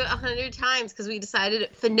had to do it 100 times because we decided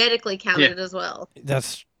it phonetically counted as well.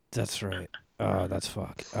 That's right. Oh, that's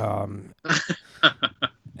fuck.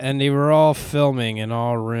 And they were all filming in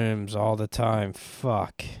all rooms all the time.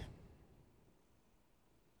 Fuck.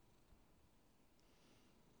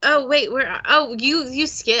 Oh wait, where? Oh, you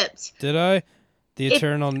skipped. Did I? The It-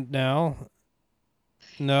 Eternal Now?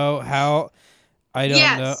 No, how? I don't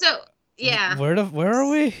Yeah. know. So yeah. Where are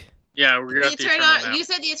we? Yeah, we're The at the eternal. Eternal now. You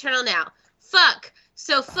said the eternal now. Fuck.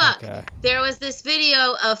 So fuck. Okay. There was this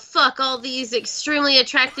video of fuck all these extremely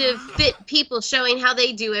attractive fit people showing how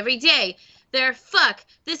they do every day. They're fuck.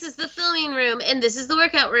 This is the filming room and this is the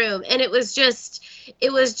workout room, and it was just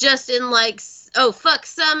in like oh fuck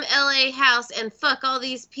some LA house and fuck all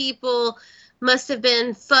these people must have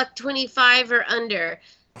been fuck 25 or under.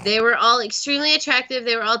 They were all extremely attractive.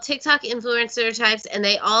 They were all TikTok influencer types, and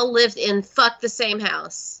they all lived in fuck the same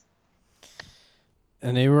house.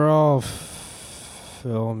 And they were all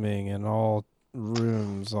filming in all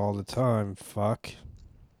rooms all the time. Fuck.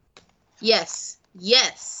 Yes.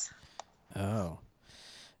 Yes. Oh.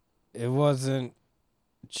 It wasn't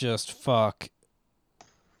just fuck.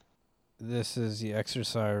 This is the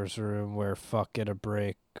exercise room where fuck get a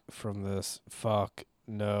break from this fuck.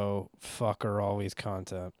 No, fuck are always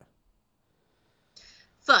content.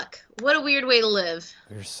 Fuck. What a weird way to live.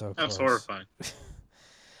 You're so close. That's horrifying.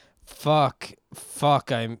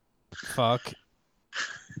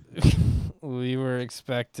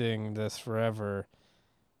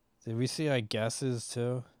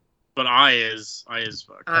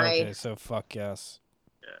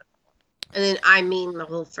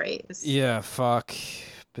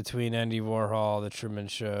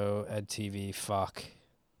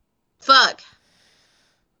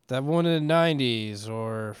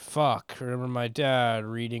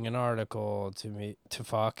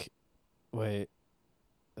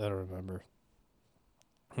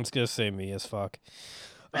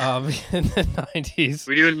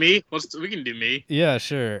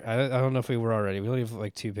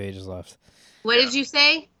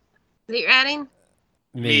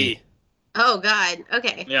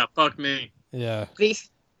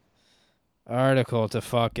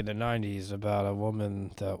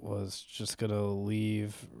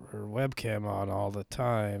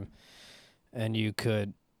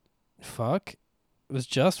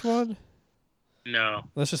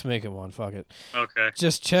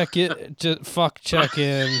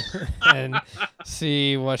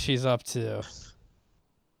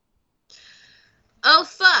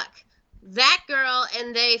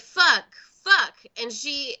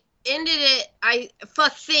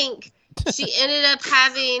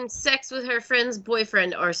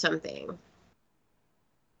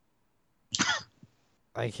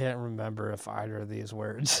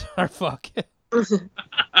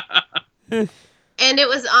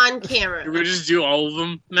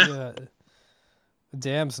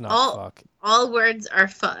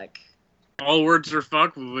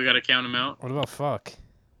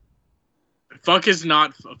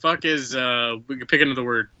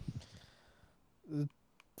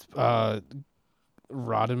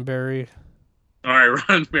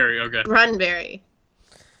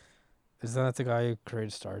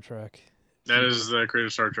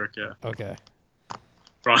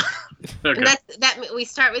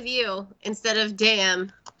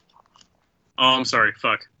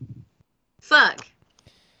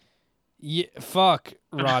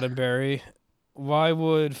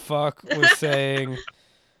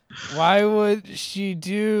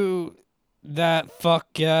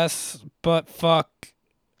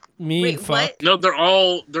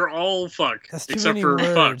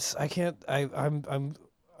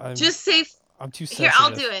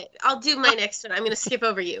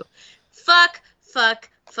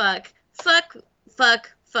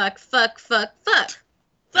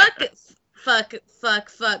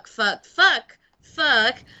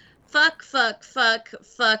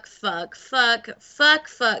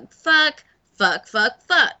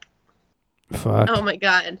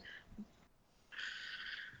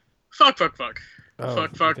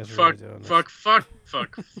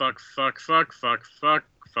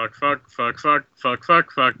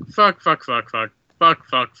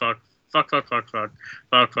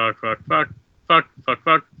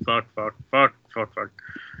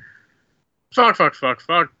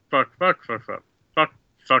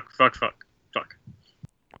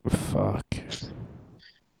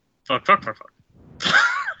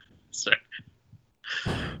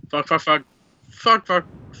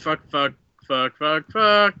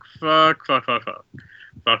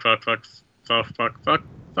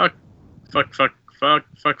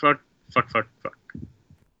 fuck.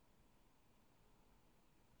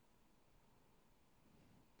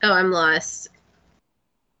 Oh, I'm lost.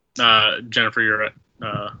 Jennifer, you're at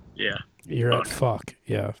yeah. You're at fuck.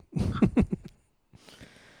 Yeah.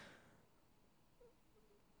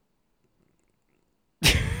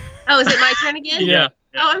 Oh, is it my turn again? Yeah.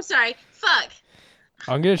 Oh, I'm sorry. Fuck.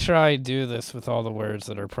 I'm gonna try and do this with all the words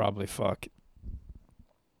that are probably fuck.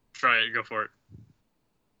 Try it. Go for it.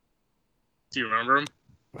 Do you remember them?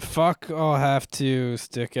 Fuck, I'll have to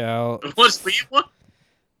stick out. What's the one?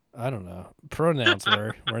 I don't know. Pronouns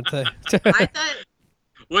weren't they? I thought.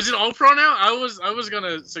 Was it all pronoun? I was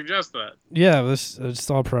gonna suggest that. Yeah, it's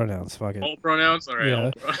all pronouns. Fuck it. All pronouns. All right.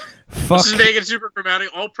 Yeah. All Fuck. This is making it super grammatic.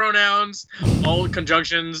 All pronouns. All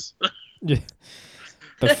conjunctions.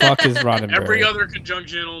 The fuck is Roddenberry. Every other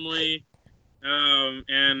conjunction only.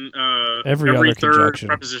 And Every other third conjunction.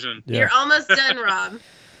 preposition. Yeah. You're almost done, Rob.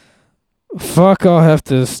 Fuck, I'll have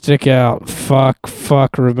to stick out.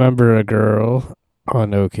 Fuck, remember a girl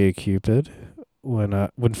on OkCupid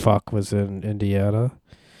when fuck was in Indiana.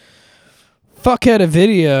 Fuck had a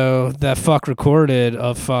video that fuck recorded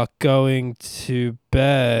of fuck going to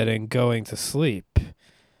bed and going to sleep.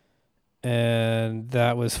 And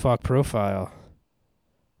that was fuck profile.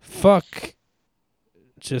 Fuck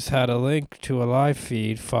just had a link to a live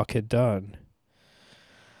feed fuck had done.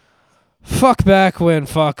 Fuck back when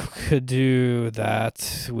fuck could do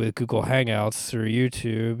that with Google Hangouts or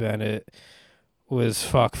YouTube, and it was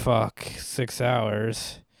fuck 6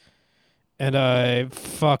 hours, and I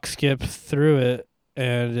fuck skipped through it,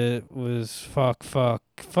 and it was fuck.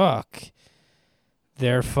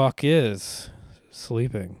 There fuck is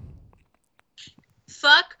sleeping.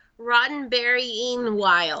 Fuck Roddenberrying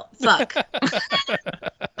while. Fuck.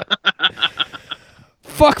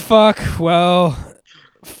 Fuck. Well,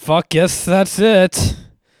 fuck, guess that's it.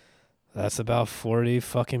 That's about 40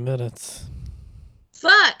 fucking minutes.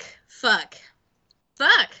 Fuck.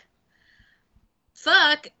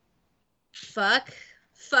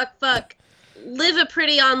 Live a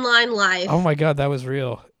pretty online life. Oh my god, that was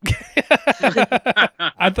real.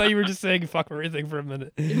 I thought you were just saying fuck everything for a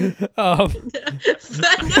minute. But no,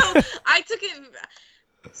 I took it.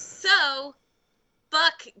 So,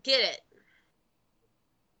 fuck, get it.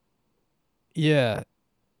 Yeah.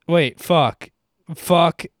 Wait, fuck,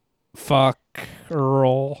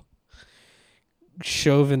 roll.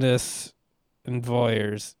 Chauvinists and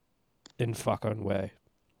voyeurs in fucking way.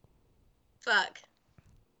 Fuck.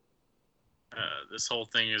 This whole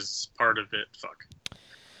thing is part of it. Fuck.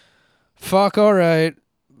 Fuck, alright.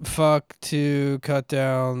 Fuck to cut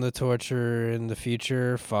down the torture in the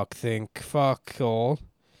future. Fuck think. Fuck all.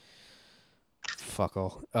 Fuck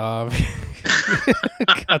all. Cut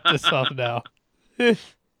this off now. Fuck.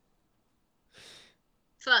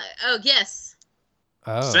 Oh, yes.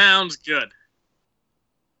 Oh. Sounds good.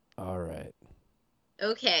 Alright.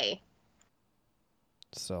 Okay.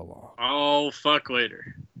 So long. Oh, fuck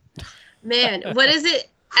later. Man, what is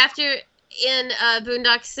it after in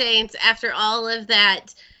Boondock Saints? After all of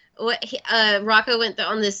that, Rocco went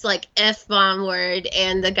on this like F-bomb word,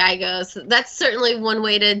 and the guy goes, "That's certainly one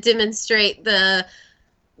way to demonstrate the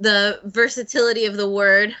versatility of the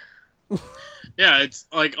word." Yeah, it's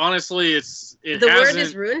like honestly, the word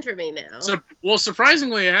is ruined for me now. Well,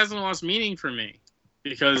 surprisingly, it hasn't lost meaning for me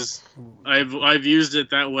because I've used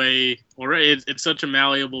it that way already. It's such a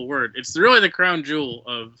malleable word. It's really the crown jewel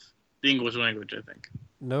of the English language, I think.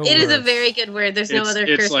 No, it is a very good word. There's no other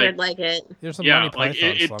curse word like it. There's some yeah, Monty like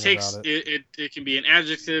Python it song takes about it. It can be an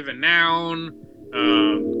adjective, a noun.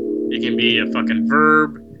 It can be a fucking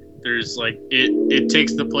verb. There's like it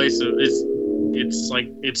takes the place of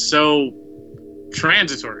it's so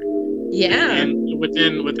transitory. Yeah. And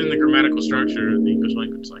within the grammatical structure of the English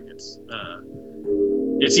language, like it's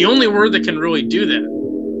the only word that can really do that.